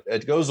 but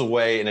it goes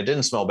away, and it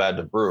didn't smell bad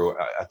to brew.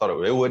 I thought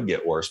it would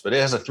get worse, but it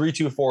has a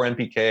 324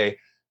 NPK.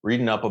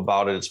 Reading up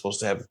about it, it's supposed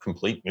to have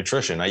complete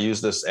nutrition. I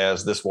use this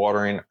as this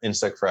watering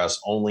insect frass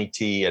only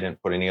tea. I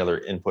didn't put any other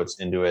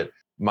inputs into it.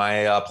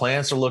 My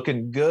plants are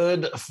looking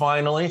good.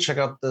 Finally, check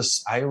out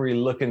this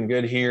Irie looking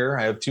good here.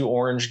 I have 2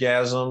 orange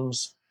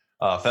gasms.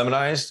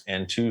 Feminized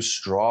and 2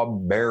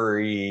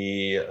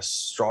 strawberry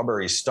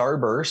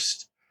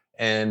starburst,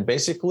 and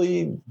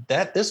basically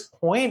at this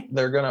point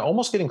they're gonna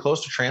almost getting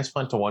close to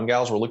transplant to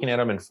 1-gals. We're looking at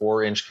them in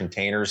 4-inch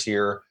containers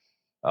here.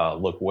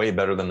 Look way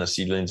better than the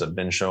seedlings I've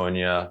been showing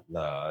you,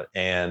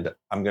 and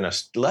I'm gonna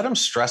let them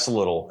stress a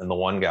little in the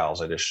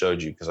 1-gals I just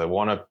showed you, because I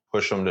want to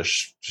push them to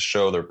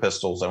show their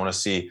pistils. I want to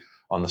see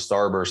on the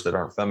starburst that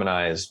aren't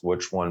feminized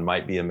which one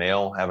might be a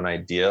male. Have an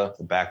idea.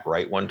 The back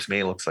right one to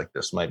me looks like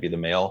this might be the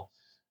male.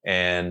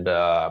 And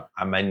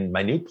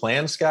my new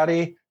plan,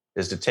 Scotty,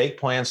 is to take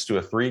plants to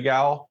a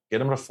 3-gal, get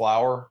them to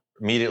flower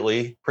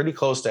immediately, pretty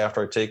close to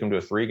after I take them to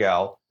a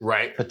 3-gal,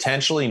 Right.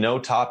 potentially no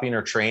topping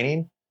or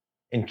training,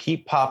 and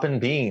keep popping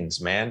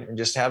beans, man, and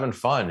just having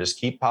fun. Just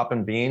keep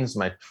popping beans.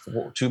 My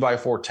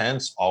 2x4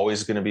 tent's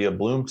always going to be a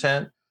bloom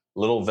tent,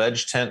 little veg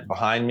tent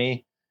behind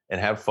me, and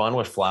have fun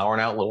with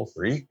flowering out little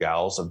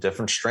 3-gals of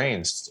different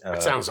strains.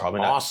 That sounds probably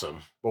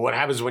awesome. But what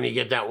happens when you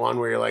get that one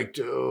where you're like,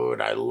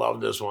 dude, I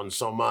love this one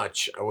so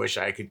much. I wish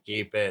I could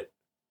keep it.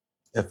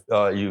 If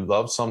you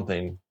love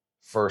something,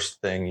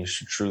 first thing you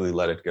should truly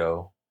let it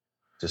go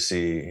to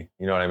see,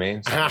 you know what I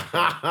mean?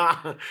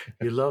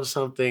 You love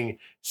something,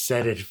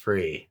 set it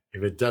free.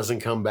 If it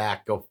doesn't come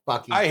back, go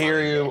fucking I hear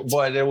find you, it.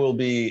 but it will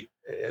be,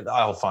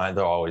 I'll find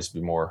there'll always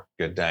be more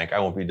good dank. I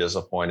won't be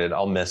disappointed.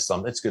 I'll miss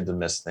some. It's good to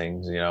miss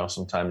things, you know,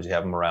 sometimes you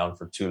have them around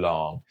for too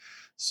long.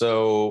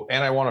 So,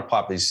 and I want to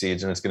pop these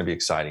seeds, and it's going to be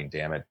exciting.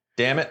 Damn it.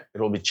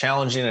 It'll be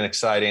challenging and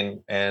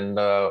exciting. And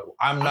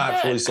I'm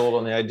not fully sold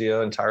on the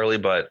idea entirely,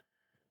 but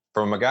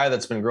from a guy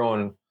that's been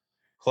growing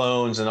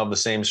clones and of the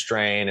same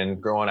strain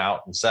and growing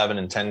out in 7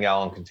 and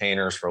 10-gallon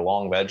containers for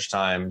long veg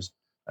times,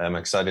 I'm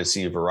excited to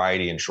see a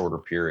variety in shorter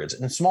periods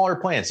and smaller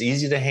plants,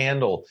 easy to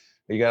handle.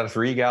 You got a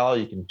 3-gal,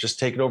 you can just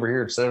take it over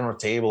here and set it on a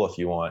table if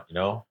you want. You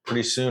know,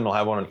 pretty soon I'll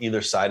have one on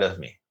either side of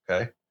me.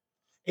 Okay.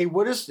 Hey,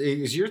 what is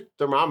your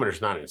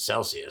thermometer's not in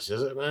Celsius,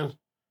 is it, man?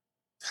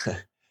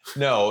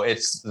 No,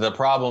 it's the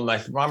problem. My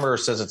thermometer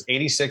says it's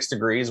 86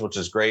 degrees, which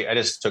is great. I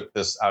just took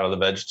this out of the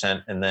veg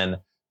tent, and then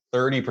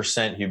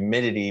 30%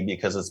 humidity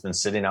because it's been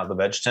sitting out the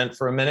veg tent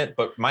for a minute.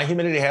 But my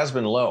humidity has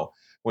been low.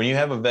 When you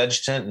have a veg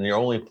tent and the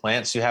only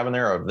plants you have in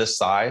there are of this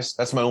size,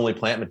 that's my only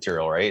plant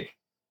material, right?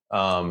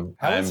 How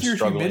has I'm your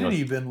struggling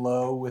humidity with, been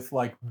low with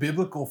like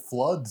biblical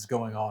floods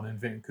going on in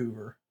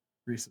Vancouver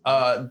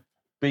recently?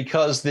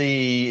 because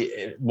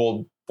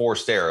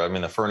forced air. I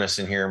mean, the furnace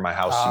in here in my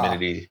house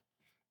humidity.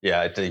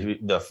 Yeah,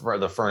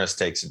 the furnace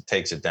takes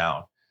it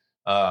down.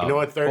 You know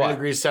what 30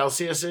 degrees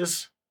Celsius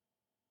is?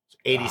 It's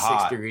 86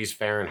 Hot. degrees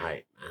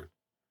Fahrenheit, man.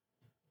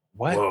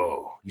 What?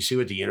 Whoa. You see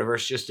what the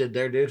universe just did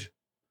there, dude?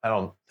 I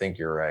don't think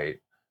you're right.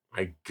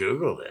 I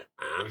Googled it,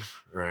 man.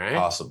 Right?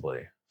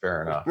 Possibly.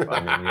 Fair enough. I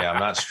mean, yeah, I'm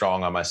not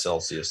strong on my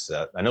Celsius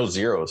set. I know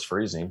 0 is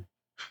freezing.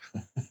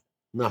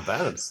 Not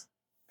bad.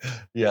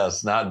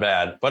 Yes, not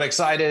bad. But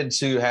excited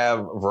to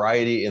have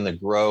variety in the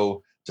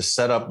grow, to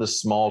set up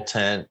this small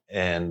tent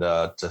and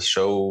to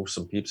show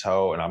some peeps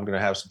how, and I'm going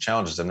to have some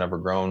challenges. I've never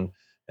grown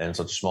in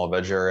such a small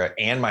veg area,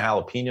 and my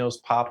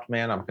jalapenos popped,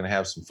 man. I'm going to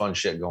have some fun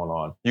shit going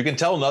on. You can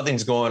tell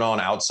nothing's going on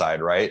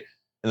outside, right?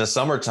 In the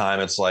summertime,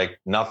 it's like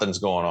nothing's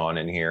going on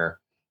in here.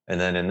 And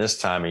then in this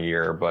time of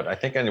year, but I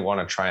think I want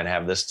to try and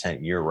have this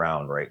tent year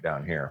round right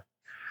down here.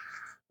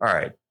 All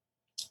right.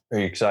 Are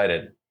you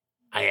excited?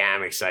 I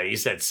am excited. You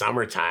said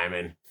summertime,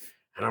 and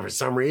I don't know, for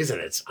some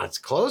reason it's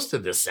close to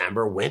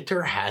December.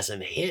 Winter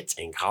hasn't hit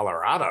in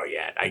Colorado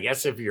yet. I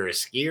guess if you're a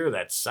skier,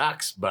 that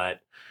sucks. But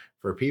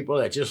for people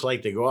that just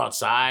like to go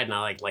outside and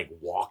I like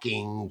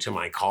walking to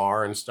my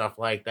car and stuff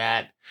like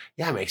that,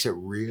 yeah, it makes it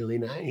really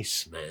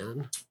nice,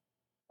 man.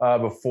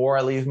 Before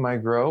I leave my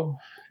grow,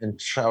 and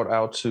shout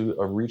out to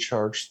a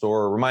recharge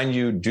store. Remind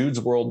you,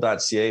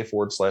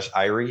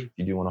 dudesworld.ca/Irie. If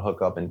you do want to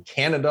hook up in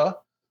Canada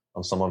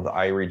on some of the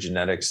Irie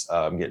genetics,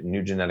 I'm getting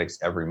new genetics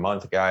every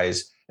month,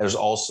 guys. There's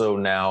also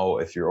now,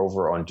 if you're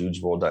over on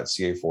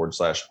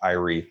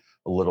dudesworld.ca/Irie,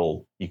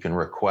 you can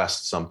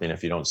request something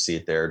if you don't see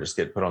it there. Just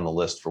get put on the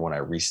list for when I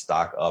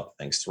restock up.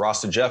 Thanks to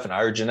Ross and Jeff and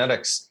Irie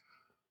Genetics.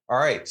 All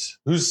right.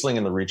 Who's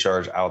slinging the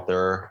recharge out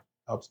there,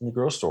 out in the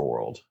grow store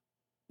world?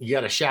 You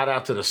got a shout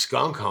out to the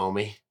skunk,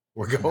 homie.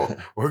 We're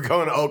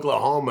going to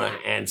Oklahoma,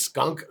 and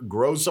Skunk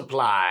Grow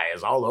Supply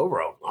is all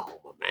over Oklahoma,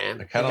 I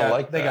man. kind of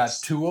like They that. got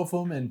 2 of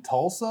them in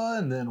Tulsa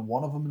and then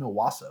 1 of them in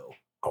Owasso.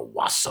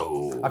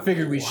 Owasso. I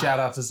figured we'd shout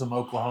out to some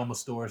Oklahoma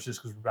stores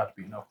just because we're about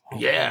to be in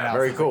Oklahoma. Yeah, Hanging out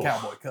very for the cool.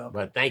 Cowboy Cup.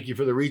 But thank you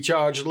for the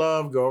recharge,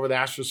 love. Go over there,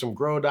 ask for some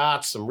grow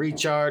dots, some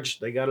recharge.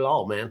 They got it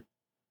all, man.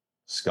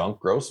 Skunk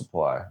Grow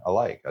Supply.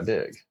 I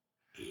dig.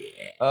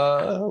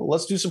 Yeah.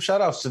 Let's do some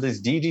shout outs to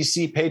these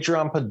DGC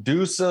Patreon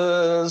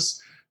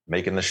producers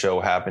making the show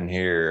happen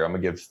here. I'm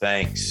gonna give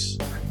thanks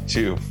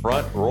to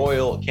Front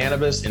Royal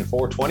Cannabis and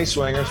 420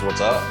 Swingers. What's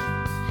up?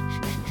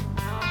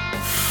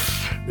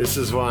 This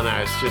is one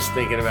I was just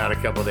thinking about a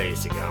couple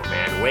days ago,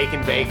 man. Wake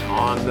and Bake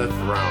on the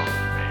Throne,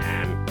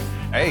 man.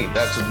 Hey,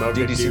 that's a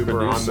Mocha DGC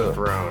Duper on the producer.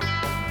 Throne.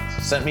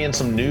 Sent me in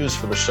some news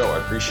for the show. I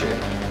appreciate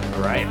it.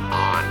 Right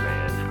on,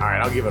 man. All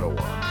right, I'll give it a 1.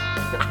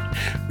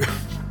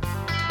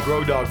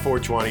 Grow Dog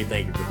 420,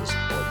 thank you for the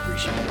support.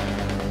 Appreciate it.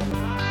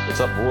 What's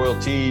up,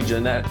 Royalty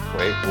Jeanette?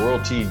 Wait,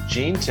 Royalty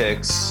Gene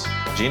Tix.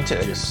 Gene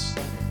Tix.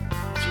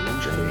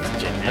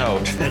 Genetic. No.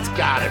 It's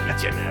gotta be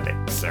genetic,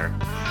 sir.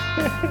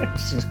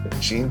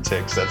 Gene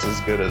Tix. That's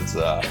as good as.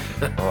 I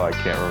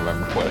can't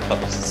remember what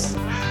else.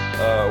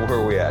 Where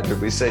are we at?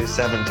 Did we say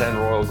 710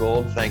 Royal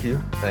Gold? Thank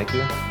you.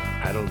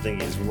 I don't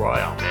think it's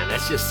royal, man.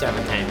 That's just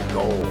 710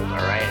 gold, all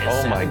right? And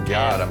Oh my 710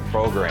 God, I'm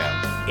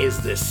programmed.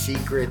 is the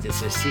secret.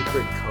 It's a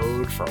secret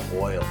code for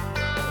oil,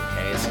 bro,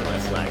 okay? So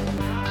that's like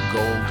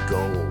gold. You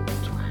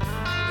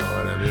know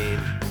what I mean?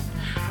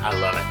 I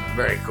love it.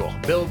 Very cool.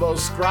 Bilbo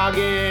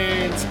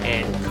Scroggins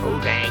and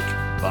Kodank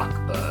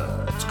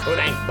Buckbuds.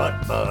 Kodank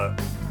Buttbud.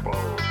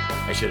 Whoa.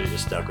 I should have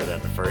just stuck with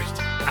that the first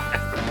time.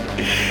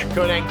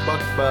 Kodank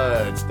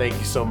Buckbuds. Thank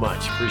you so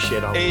much.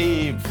 Appreciate all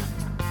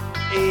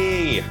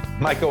Hey,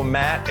 Michael,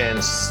 Matt,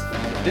 and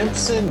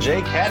Stimson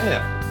J.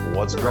 Catnip.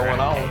 What's going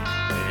on?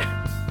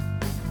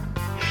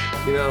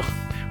 You know,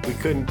 we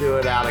couldn't do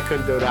it out. I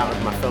couldn't do it out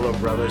with my fellow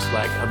brothers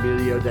like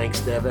Emilio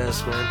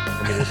Danksteves, man.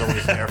 I mean, he was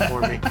always there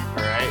for me. All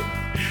right.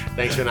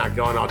 Thanks for not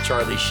going all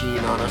Charlie Sheen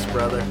on us,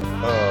 brother.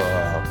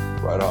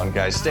 Right on,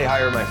 guys. Stay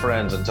higher, my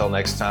friends. Until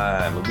next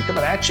time, we'll be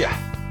coming at you.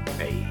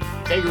 Hey,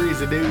 take it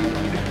easy, dude.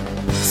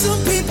 Some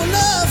people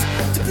love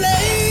to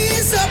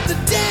blaze up the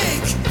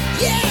dank.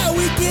 Yeah,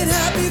 we get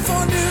high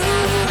before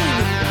noon.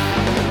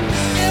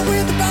 And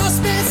when the boss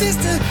man says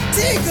to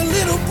take a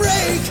little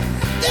break,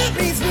 that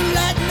means we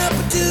lighten up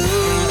a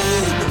tune.